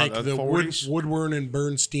used to Talking think, about the the 40s? Woodward and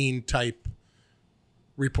Bernstein type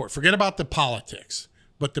report. Forget about the politics,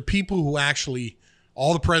 but the people who actually,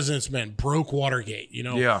 all the president's men broke Watergate.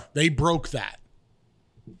 Yeah. They broke that.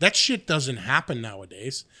 That shit doesn't happen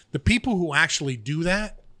nowadays. The people who actually do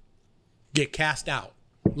that get cast out.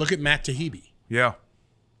 Look at Matt Taibbi, Yeah.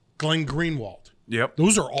 Glenn Greenwald. Yep.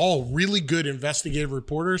 Those are all really good investigative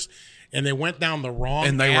reporters, and they went down the wrong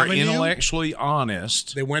And they avenue. were intellectually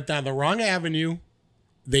honest. They went down the wrong avenue.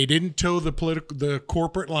 They didn't toe the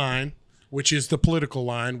corporate line, which is the political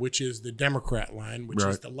line, which is the Democrat line, which is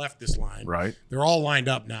Right. the leftist line. Right. They're all lined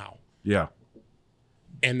up now. Yeah.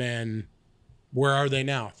 And then where are they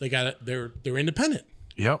now? They're independent.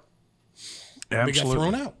 Yep. They got Absolutely.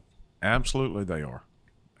 thrown out. Absolutely they are.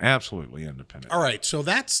 Absolutely independent. All right, so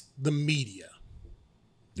that's the media.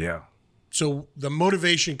 Yeah. So the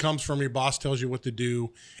motivation comes from your boss tells you what to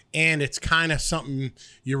do, and it's kind of something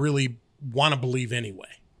you really want to believe anyway.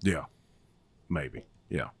 Yeah. Maybe.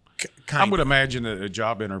 Yeah. Kind I would imagine that the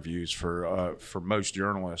job interviews for most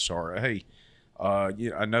journalists are, hey,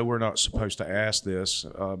 I know we're not supposed to ask this,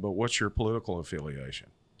 but what's your political affiliation?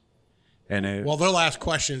 And Well, they'll ask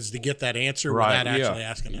questions to get that answer without actually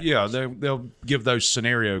asking that. Yeah, they'll give those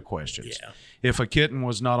scenario questions. Yeah. If a kitten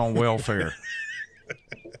was not on welfare,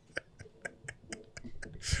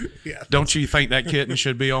 Yeah. don't you think that kitten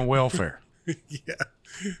should be on welfare? Yeah.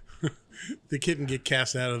 The kitten get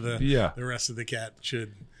cast out of the Yeah. the rest of the cat.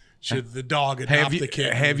 Should the dog adopt the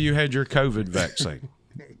kitten? Have you had your COVID vaccine?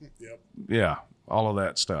 Yep. Yeah, all of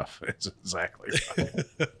that stuff. It's exactly right.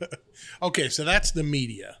 Okay, so that's the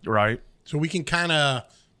media. Right. So we can kind of,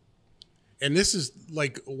 and this is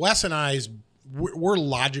like Wes and I's, we're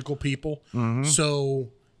logical people. Mm-hmm.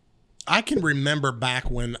 So I can remember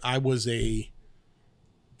back when I was a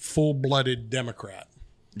full-blooded Democrat,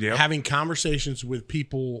 Yep. having conversations with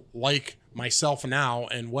people like myself now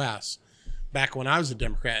and Wes back when I was a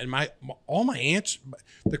Democrat. And all my answers,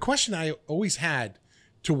 the question I always had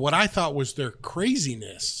to what I thought was their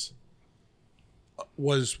craziness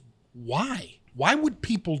was why? Why would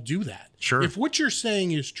people do that? Sure. If what you're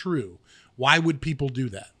saying is true, why would people do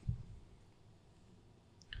that?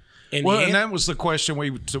 And Well, and that was the question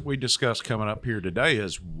we discussed coming up here today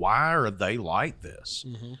is why are they like this?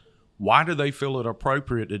 Mm-hmm. Why do they feel it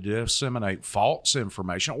appropriate to disseminate false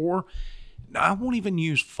information? Or I won't even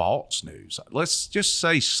use false news. Let's just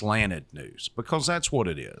say slanted news because that's what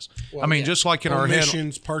it is. Well, I mean, yeah. just like in our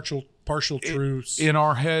omissions, partial truths. in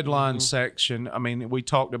our headline Mm-hmm. section, I mean, we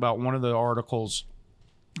talked about one of the articles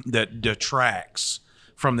that detracts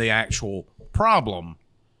from the actual problem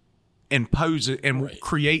and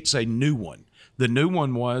creates a new one. The new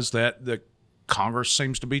one was that the Congress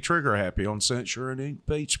seems to be trigger happy on censure and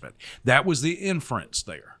impeachment. That was the inference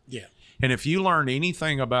there. Yeah. And if you learn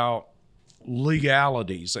anything about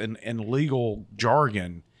legalities and legal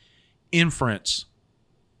jargon, inference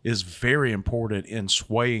is very important in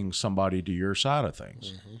swaying somebody to your side of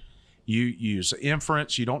things. Mm-hmm. You use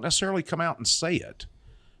inference. You don't necessarily come out and say it,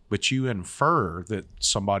 but you infer that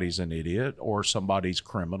somebody's an idiot or somebody's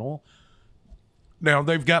criminal. Now,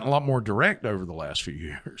 they've gotten a lot more direct over the last few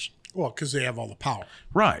years. Well, because they have all the power.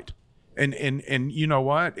 Right. And you know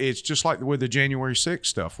what? It's just like with the January 6th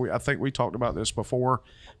stuff. I think we talked about this before,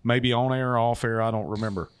 maybe on air or off air. I don't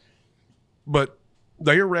remember. But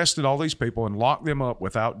they arrested all these people and locked them up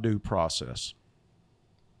without due process.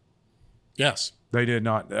 Yes. They did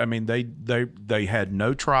not. I mean, they had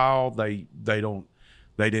no trial. They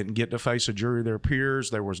didn't get to face a jury of their peers.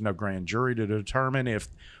 There was no grand jury to determine if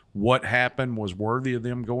what happened was worthy of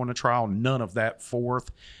them going to trial. None of that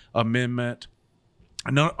Fourth Amendment.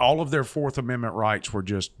 All of their Fourth Amendment rights were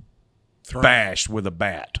just bashed with a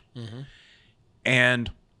bat. Mm-hmm.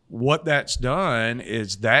 And what that's done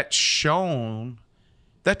is that's shut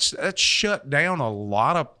down a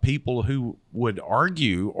lot of people who would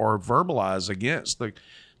argue or verbalize against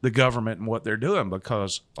the government and what they're doing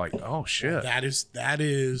because, like, oh shit, That is.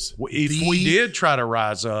 if we did try to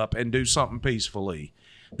rise up and do something peacefully,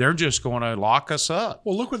 they're just going to lock us up.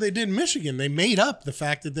 Well, look what they did in Michigan. They made up the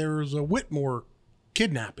fact that there was a Whitmore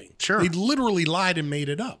kidnapping. Sure. They literally lied and made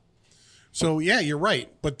it up. So yeah, you're right.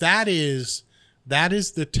 But that is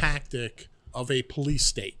the tactic of a police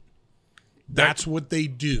state. That's what they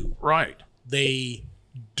do. Right. They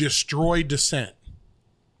destroy dissent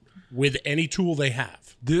with any tool they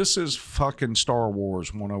have. This is fucking Star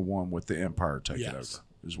Wars 101 with the Empire taking over,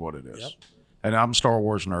 is what it is. Yep. And I'm a Star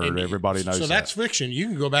Wars nerd. And everybody knows so that's fiction. You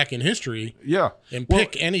can go back in history and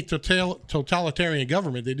pick any totalitarian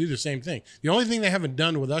government. They do the same thing. The only thing they haven't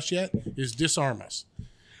done with us yet is disarm us.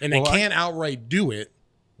 And they can't outright do it,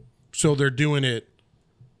 so they're doing it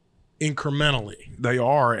incrementally. They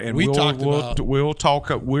are, and we're going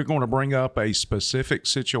to bring up a specific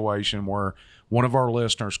situation where one of our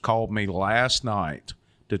listeners called me last night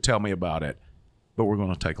to tell me about it, but we're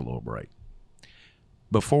going to take a little break.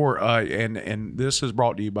 Before and this is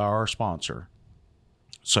brought to you by our sponsor,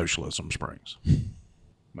 Socialism Springs.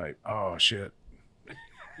 Mate, oh shit.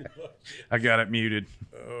 I got it muted.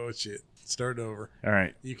 Oh shit. Start over. All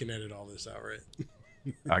right. You can edit all this out, right?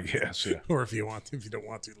 I guess, yeah. Or if you want to. If you don't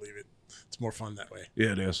want to, leave it. It's more fun that way.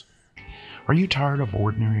 Yeah, it is. Are you tired of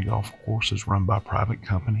ordinary golf courses run by private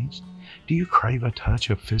companies? Do you crave a touch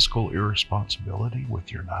of fiscal irresponsibility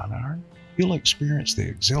with your 9-iron? You'll experience the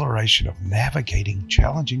exhilaration of navigating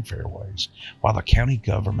challenging fairways while the county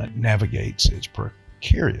government navigates its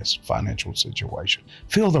precarious financial situation.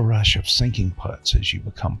 Feel the rush of sinking putts as you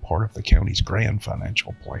become part of the county's grand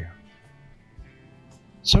financial plan.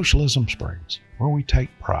 Socialism Springs, where we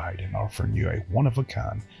take pride in offering you a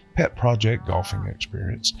one-of-a-kind pet project golfing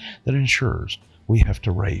experience that ensures we have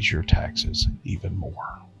to raise your taxes even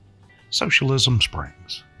more. Socialism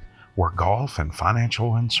Springs, where golf and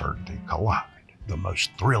financial uncertainty collide the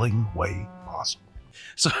most thrilling way possible.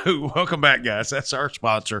 So welcome back, guys. That's our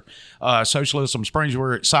sponsor, Socialism Springs.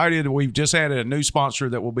 We're excited. We've just added a new sponsor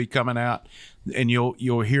that will be coming out, and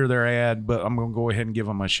you'll hear their ad, but I'm going to go ahead and give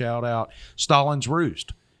them a shout out. Stalin's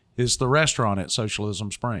Roost is the restaurant at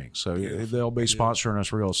Socialism Springs. So they'll be sponsoring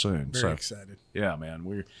us real soon. Very excited. Yeah,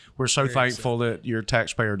 man. We're so thankful that your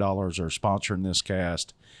taxpayer dollars are sponsoring this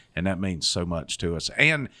cast, and that means so much to us.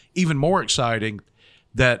 And even more exciting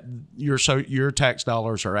that your tax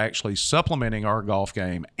dollars are actually supplementing our golf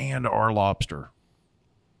game and our lobster.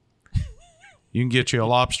 You can get you a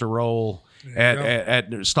lobster roll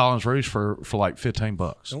at Stalin's Roost for like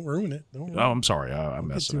 $15. Don't ruin it. Don't ruin Oh, I'm sorry. I'm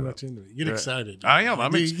messing too it much up. into it. Get excited. I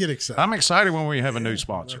am. You get excited. I'm excited when we have a new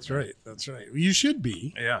sponsor. That's right. That's right. You should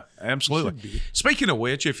be. Yeah, absolutely. Speaking of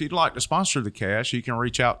which, if you'd like to sponsor the cast, you can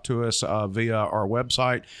reach out to us via our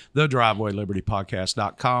website,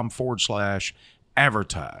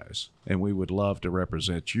 thedrivewaylibertypodcast.com/advertise. And we would love to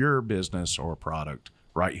represent your business or product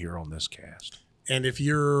right here on this cast. And if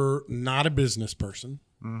you're not a business person,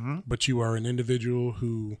 but you are an individual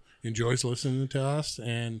who enjoys listening to us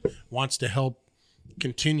and wants to help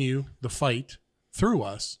continue the fight through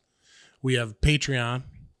us, we have Patreon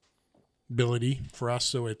ability for us.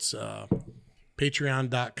 So it's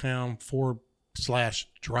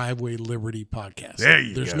patreon.com/Driveway Liberty Podcast.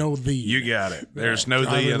 There's no the. You got it. There's no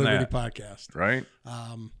the in Liberty that. Podcast. Right?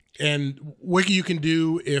 And what you can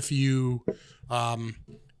do if you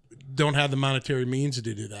don't have the monetary means to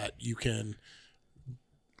do that, you can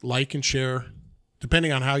like and share,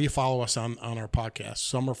 depending on how you follow us on our podcast.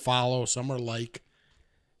 Some are follow, some are like.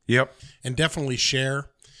 Yep. And definitely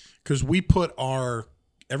share, because we put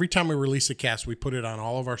every time we release a cast, we put it on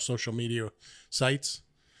all of our social media sites.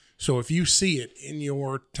 So if you see it in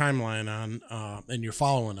your timeline and you're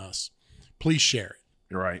following us, please share it.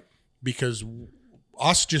 You're right. Because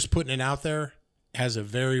us just putting it out there has a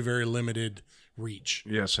very, very limited reach.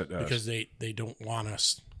 Yes, it does. Because they don't want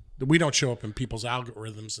us. We don't show up in people's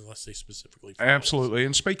algorithms unless they specifically follow Absolutely. us.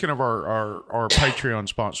 And speaking of our Patreon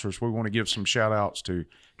sponsors, we want to give some shout outs to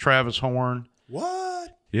Travis Horn.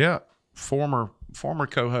 What? Yeah. Former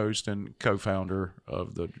co-host and co-founder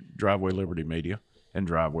of the Driveway Liberty Media and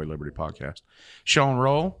Driveway Liberty Podcast. Sean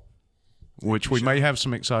Roll, which we may have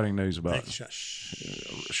some exciting news about.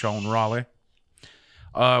 Sean Raleigh.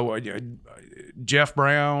 Jeff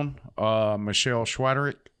Brown, Michelle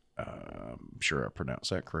Schwaderick. I'm sure I pronounced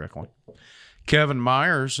that correctly. Kevin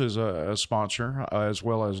Myers is a sponsor, as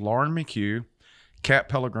well as Lauren McHugh, Kat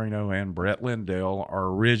Pellegrino, and Brett Lindell, our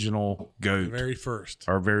original GOAT.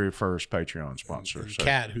 Our very first Patreon sponsor. And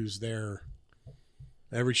Kat, who's there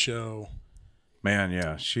every show. Man,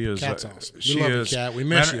 yeah, she is. Kat's awesome. We love you, Kat. We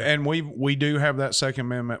miss you. And we do have that Second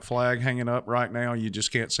Amendment flag hanging up right now. You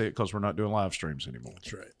just can't see it because we're not doing live streams anymore.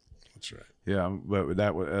 That's right. That's right. Yeah, but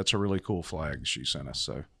that's a really cool flag she sent us.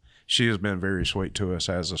 So she has been very sweet to us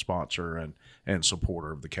as a sponsor and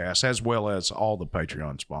supporter of the cast, as well as all the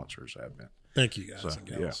Patreon sponsors have been. Thank you, guys So, and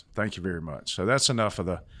gals. yeah, thank you very much. So that's enough of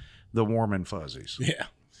the warm and fuzzies. Yeah.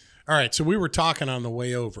 All right. So we were talking on the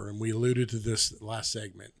way over, and we alluded to this last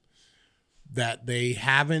segment, that they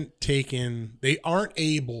aren't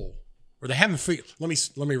able, or they haven't figured. Let me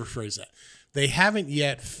rephrase that. They haven't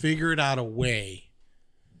yet figured out a way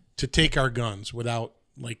to take our guns without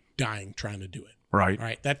like dying trying to do it. Right. All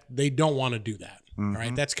right. That they don't want to do that. All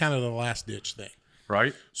right. That's kind of the last ditch thing.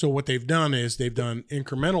 Right. So what they've done is they've done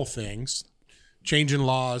incremental things, changing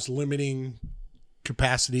laws, limiting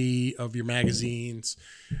capacity of your magazines,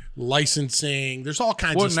 licensing. There's all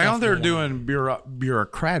kinds of stuff. Well, now they're going on. doing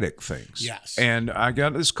bureaucratic things. Yes. And I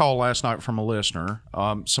got this call last night from a listener,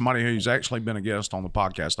 somebody who's actually been a guest on the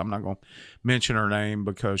podcast. I'm not going to mention her name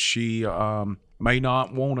because she may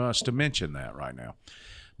not want us to mention that right now.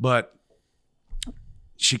 But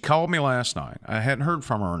she called me last night. I hadn't heard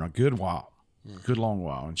from her in a good while. Good long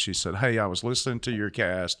while. And she said, hey, I was listening to your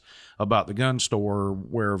cast about the gun store,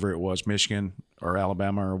 wherever it was, Michigan or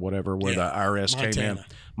Alabama or whatever, where the IRS came in.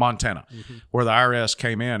 Montana. Where the IRS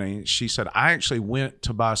came in. And she said, I actually went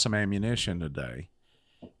to buy some ammunition today.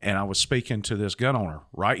 And I was speaking to this gun owner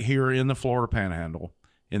right here in the Florida Panhandle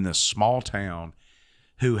in this small town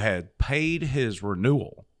who had paid his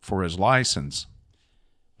renewal for his license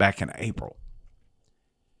back in April.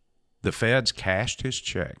 The feds cashed his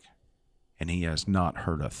check. And he has not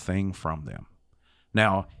heard a thing from them.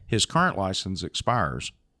 Now, his current license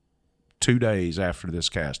expires 2 days after this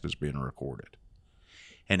cast is being recorded.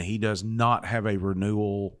 And he does not have a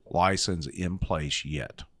renewal license in place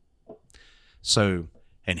yet. So,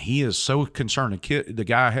 and he is so concerned. The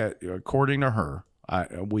guy had, according to her,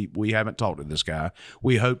 we haven't talked to this guy.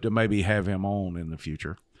 We hope to maybe have him on in the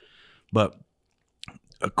future. But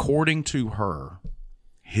according to her,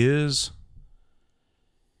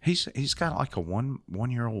 He's got like a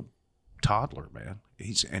one-year-old toddler, man.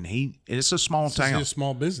 It's a small town. It's a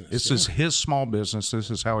small business. This is his small business. This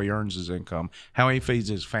is how he earns his income, how he feeds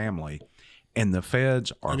his family. And the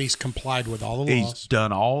feds are. And he's complied with all the laws.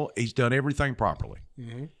 He's done everything properly.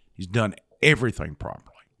 He's done everything properly.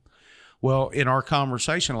 Well, in our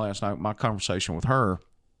conversation last night, my conversation with her,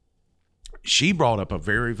 she brought up a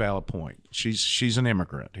very valid point. She's an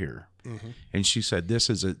immigrant here. And she said, this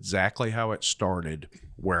is exactly how it started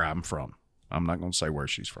where I'm from. I'm not going to say where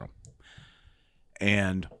she's from.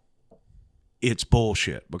 And it's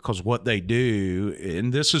bullshit because what they do,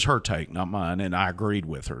 and this is her take, not mine, and I agreed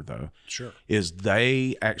with her though, Sure. is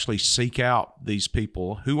they actually seek out these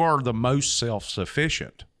people who are the most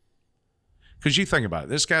self-sufficient. Because you think about it,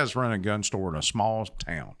 this guy's running a gun store in a small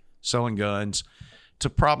town, selling guns to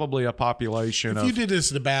probably a population If you did this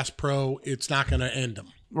to Bass Pro, it's not going to end them.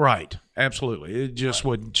 Right. Absolutely. It just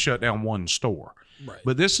would shut down one store. Right.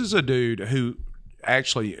 But this is a dude who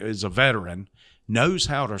actually is a veteran, knows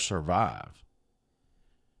how to survive.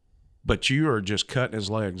 But you are just cutting his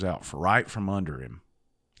legs out right from under him.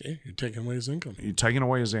 Yeah, you're taking away his income. You're taking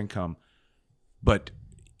away his income. But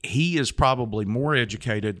he is probably more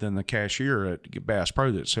educated than the cashier at Bass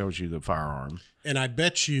Pro that sells you the firearm. And I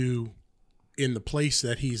bet you in the place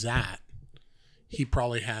that he's at, he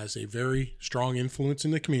probably has a very strong influence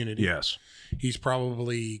in the community. Yes. He's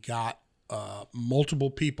probably got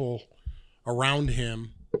multiple people around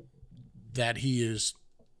him that he is.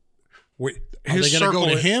 Are they going to go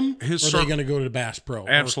to him, or are they going to go to Bass Pro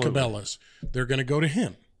Absolutely. or Cabela's? They're going to go to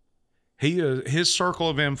him. His circle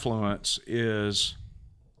of influence is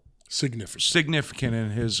significant in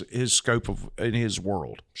his scope in his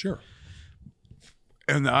world. Sure.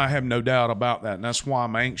 And I have no doubt about that. And that's why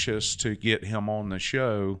I'm anxious to get him on the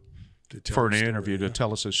show for an interview to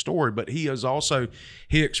tell us his story. But he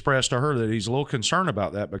expressed to her that he's a little concerned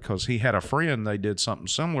about that because he had a friend they did something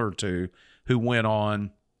similar to who went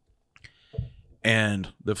on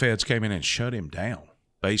and the feds came in and shut him down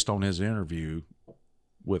based on his interview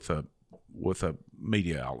with a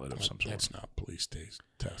media outlet of some sort. That's not police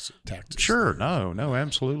tactics. Sure. No,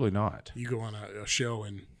 absolutely not. You go on a show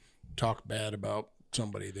and talk bad about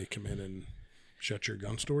somebody, they come in and shut your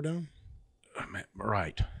gun store down.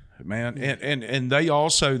 Right, man. And they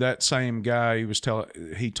also, that same guy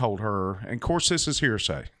he told her, and of course this is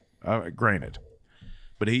hearsay, granted,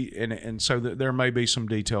 but so there may be some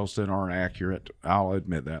details that aren't accurate. I'll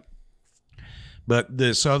admit that. But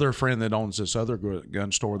this other friend that owns this other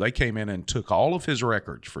gun store, they came in and took all of his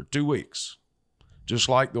records for 2 weeks, just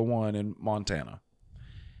like the one in Montana.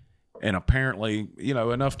 And apparently,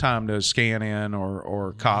 enough time to scan in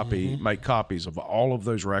or copy, make copies of all of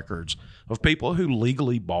those records of people who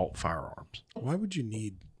legally bought firearms. Why would you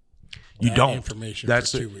need You that don't information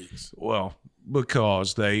That's for 2 weeks? Well,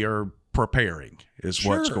 because they are preparing is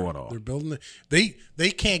what's Sure. going on. They're building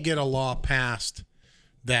they can't get a law passed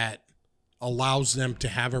that allows them to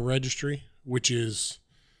have a registry, which is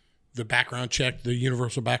the background check. The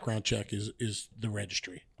universal background check is the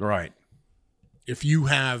registry. Right. If you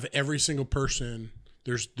have every single person,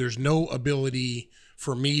 there's no ability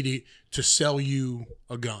for me to sell you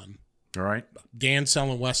a gun. All right. Dan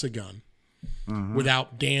selling Wes a gun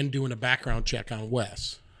without Dan doing a background check on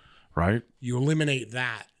Wes. Right. You eliminate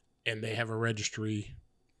that, and they have a registry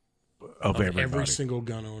Of everybody. every single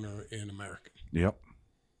gun owner in America. Yep.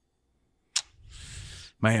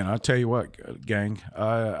 Man, I tell you what, gang,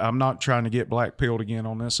 I'm not trying to get black pilled again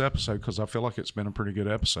on this episode because I feel like it's been a pretty good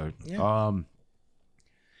episode. Yeah.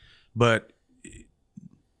 But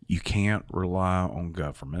you can't rely on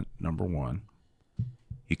government, number one.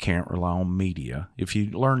 You can't rely on media. If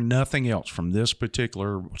you learn nothing else from this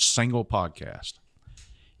particular single podcast,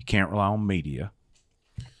 you can't rely on media.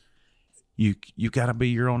 You got to be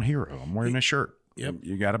your own hero. I'm wearing a shirt. Yep.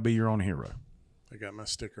 You got to be your own hero. I got my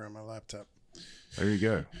sticker on my laptop. There you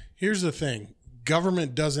go. Here's the thing.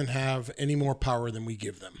 Government doesn't have any more power than we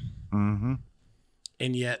give them. Mm-hmm.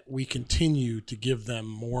 And yet we continue to give them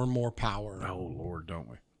more and more power Oh, Lord, don't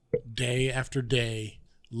we? day after day,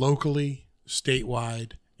 locally,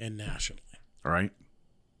 statewide, and nationally. All right.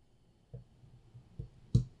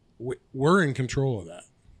 We're in control of that.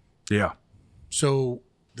 Yeah. So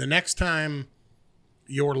the next time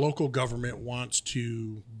your local government wants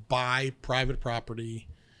to buy private property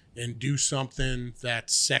and do something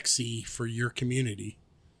that's sexy for your community,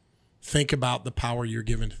 think about the power you're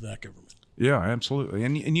giving to that government. Yeah, absolutely.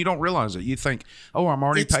 And you don't realize it. You think, oh, I'm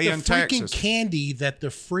already It's paying the freaking taxes. candy that the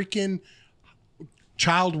freaking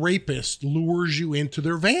child rapist lures you into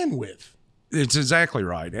their van with. It's exactly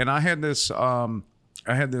right. And I had this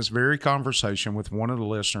very conversation with one of the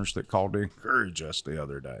listeners that called to encourage us the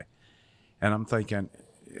other day. And I'm thinking,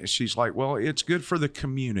 she's like, well, it's good for the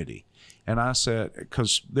community. And I said,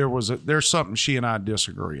 because there's something she and I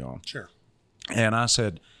disagree on. Sure. And I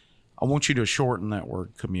said, I want you to shorten that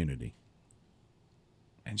word community.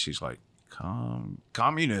 And she's like,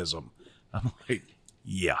 communism. I'm like,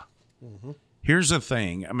 yeah. Mm-hmm. Here's the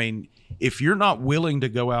thing. I mean, if you're not willing to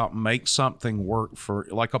go out and make something work for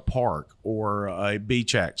like a park or a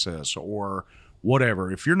beach access or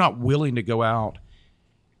whatever, if you're not willing to go out,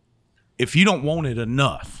 if you don't want it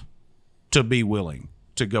enough to be willing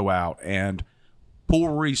to go out and pool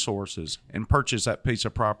resources and purchase that piece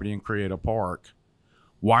of property and create a park,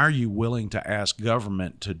 why are you willing to ask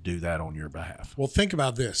government to do that on your behalf? Well, think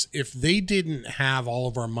about this. If they didn't have all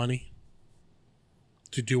of our money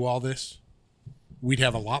to do all this, we'd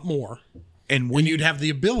have a lot more. And When you'd have the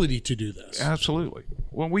ability to do this. Absolutely.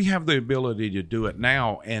 Well, we have the ability to do it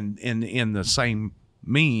now, and in the same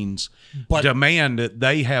means, But- demand that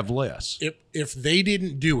they have less. If they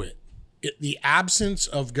didn't do it, the absence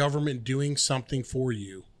of government doing something for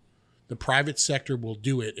you, the private sector will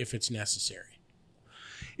do it if it's necessary.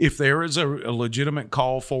 If there is a legitimate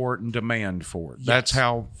call for it and demand for it, that's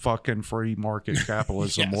how fucking free market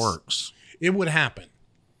capitalism Yes. works. It would happen.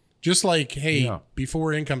 Just like, hey, Yeah.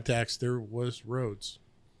 before income tax, there was roads.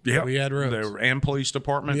 Yeah, We had roads. and police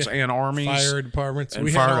departments Yeah. and armies, Fire departments. and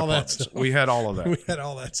We fire had all that departments. stuff. We had all of that. We had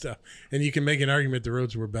all that stuff. And you can make an argument the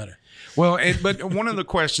roads were better. Well, but one of the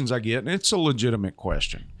questions I get, and it's a legitimate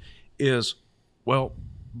question, is, well,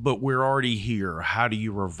 but we're already here. How do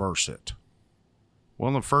you reverse it?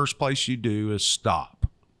 Well, the first place you do is stop.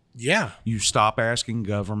 Yeah. You stop asking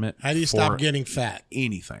government. How do you for stop getting fat?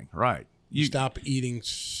 anything? Right. You stop eating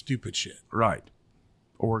stupid shit. Right.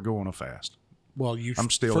 Or go on a fast. Well,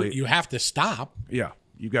 still you have to stop. Yeah.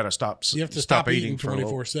 You got to stop. You have to stop eating for a little-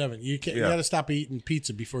 24/7. You Yeah. got to stop eating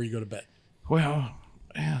pizza before you go to bed. Well,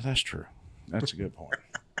 yeah, that's true. That's a good point.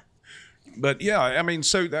 But yeah, I mean,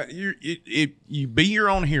 so that you be your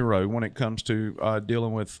own hero when it comes to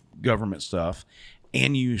dealing with government stuff,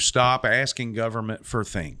 and you stop asking government for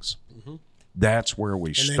things. That's where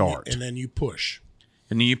we start. And then you push.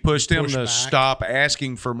 And you push them push to back. stop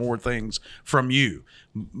asking for more things from you,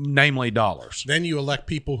 namely dollars. Then you elect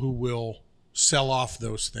people who will sell off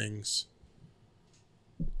those things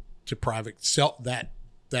to sell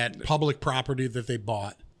that public property that they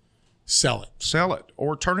bought, sell it. Sell it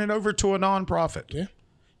or turn it over to a nonprofit. Yeah.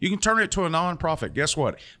 You can turn it to a nonprofit. Guess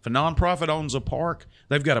what? If a nonprofit owns a park,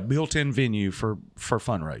 they've got a built-in venue for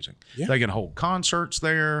fundraising. Yeah. They can hold concerts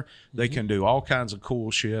there. They can do all kinds of cool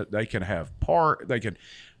shit. They can have They can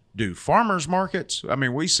do farmers markets. I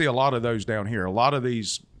mean, we see a lot of those down here. A lot of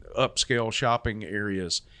these upscale shopping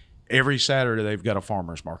areas. Every Saturday they've got a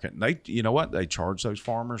farmers market, and you know what? They charge those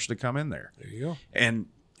farmers to come in there. There you go. And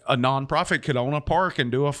a nonprofit could own a park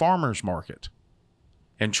and do a farmer's market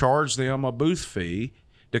and charge them a booth fee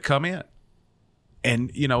to come in.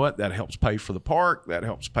 And you know what? That helps pay for the park. That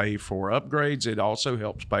helps pay for upgrades. It also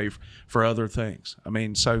helps pay for other things. I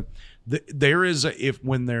mean, so there is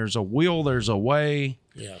when there's a will, there's a way.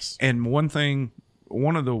 Yes. And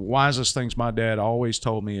one of the wisest things my dad always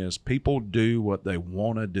told me is people do what they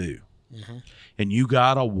want to do. Mm-hmm. And you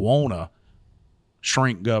got to want to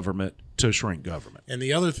shrink government to shrink government. And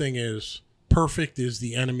the other thing is perfect is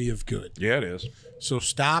the enemy of good. Yeah, it is. So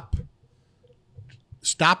stop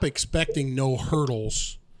expecting no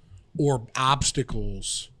hurdles or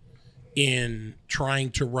obstacles in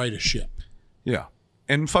trying to right a ship. Yeah.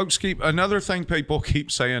 And folks another thing people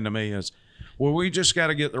keep saying to me is, well, we just got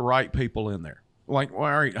to get the right people in there. Like, well,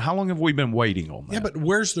 all right, how long have we been waiting on that? Yeah, but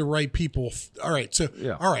where's the right people? All right, so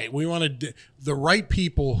yeah. All right, we want the right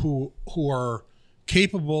people who are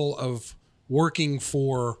capable of working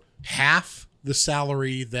for half the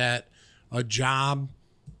salary that a job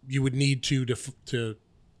you would need to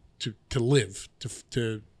live,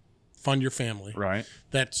 to fund your family. Right.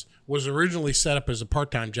 That was originally set up as a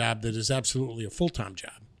part-time job that is absolutely a full-time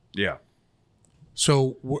job. Yeah.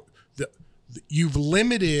 So you've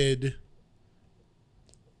limited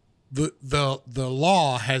the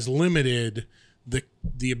law has limited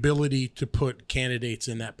the ability to put candidates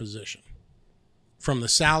in that position, from the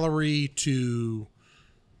salary to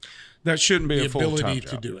that shouldn't be the a full-time ability job.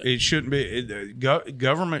 to do it. It shouldn't be.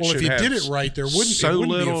 Government Well, should if you have did it right, there wouldn't so it wouldn't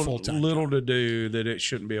little be a full-time little job. to do that it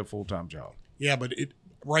shouldn't be a full-time job. Yeah, but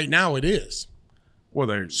right now it is. Well,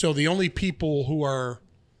 there's So the only people who are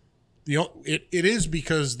it is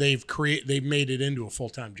because they've made it into a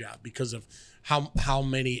full-time job because of how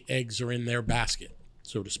many eggs are in their basket,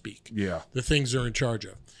 so to speak. Yeah. The things they're in charge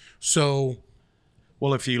of. So,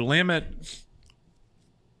 well, if you limit,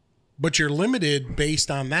 but you're limited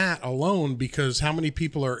based on that alone, because how many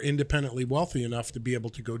people are independently wealthy enough to be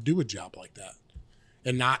able to go do a job like that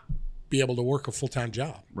and not be able to work a full-time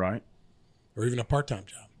job right? or even a part-time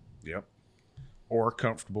job? Yep. Or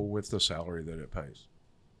comfortable with the salary that it pays.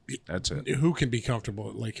 That's it. Who can be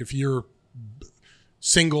comfortable? Like if you're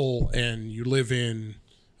single and you live in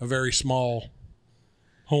a very small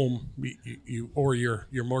home, or your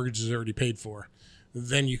mortgage is already paid for,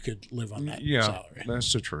 then you could live on that salary.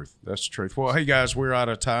 That's the truth. That's the truth. Well, hey guys, we're out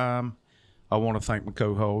of time. I want to thank my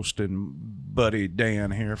co-host and buddy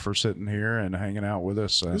Dan here for sitting here and hanging out with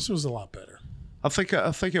us. This was a lot better. I think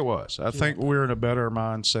it was. I think we're in a better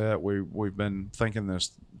mindset. We've been thinking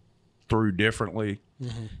this through differently,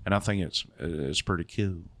 and I think it's pretty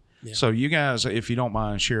cool. Yeah. So you guys, if you don't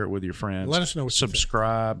mind, share it with your friends. Let us know what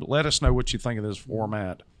subscribe. You think. Let us know what you think of this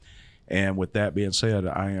format. And with that being said,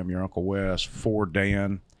 I am your Uncle Wes for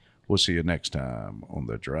Dan. We'll see you next time on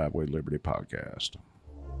the Driveway Liberty Podcast.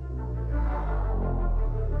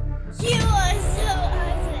 You are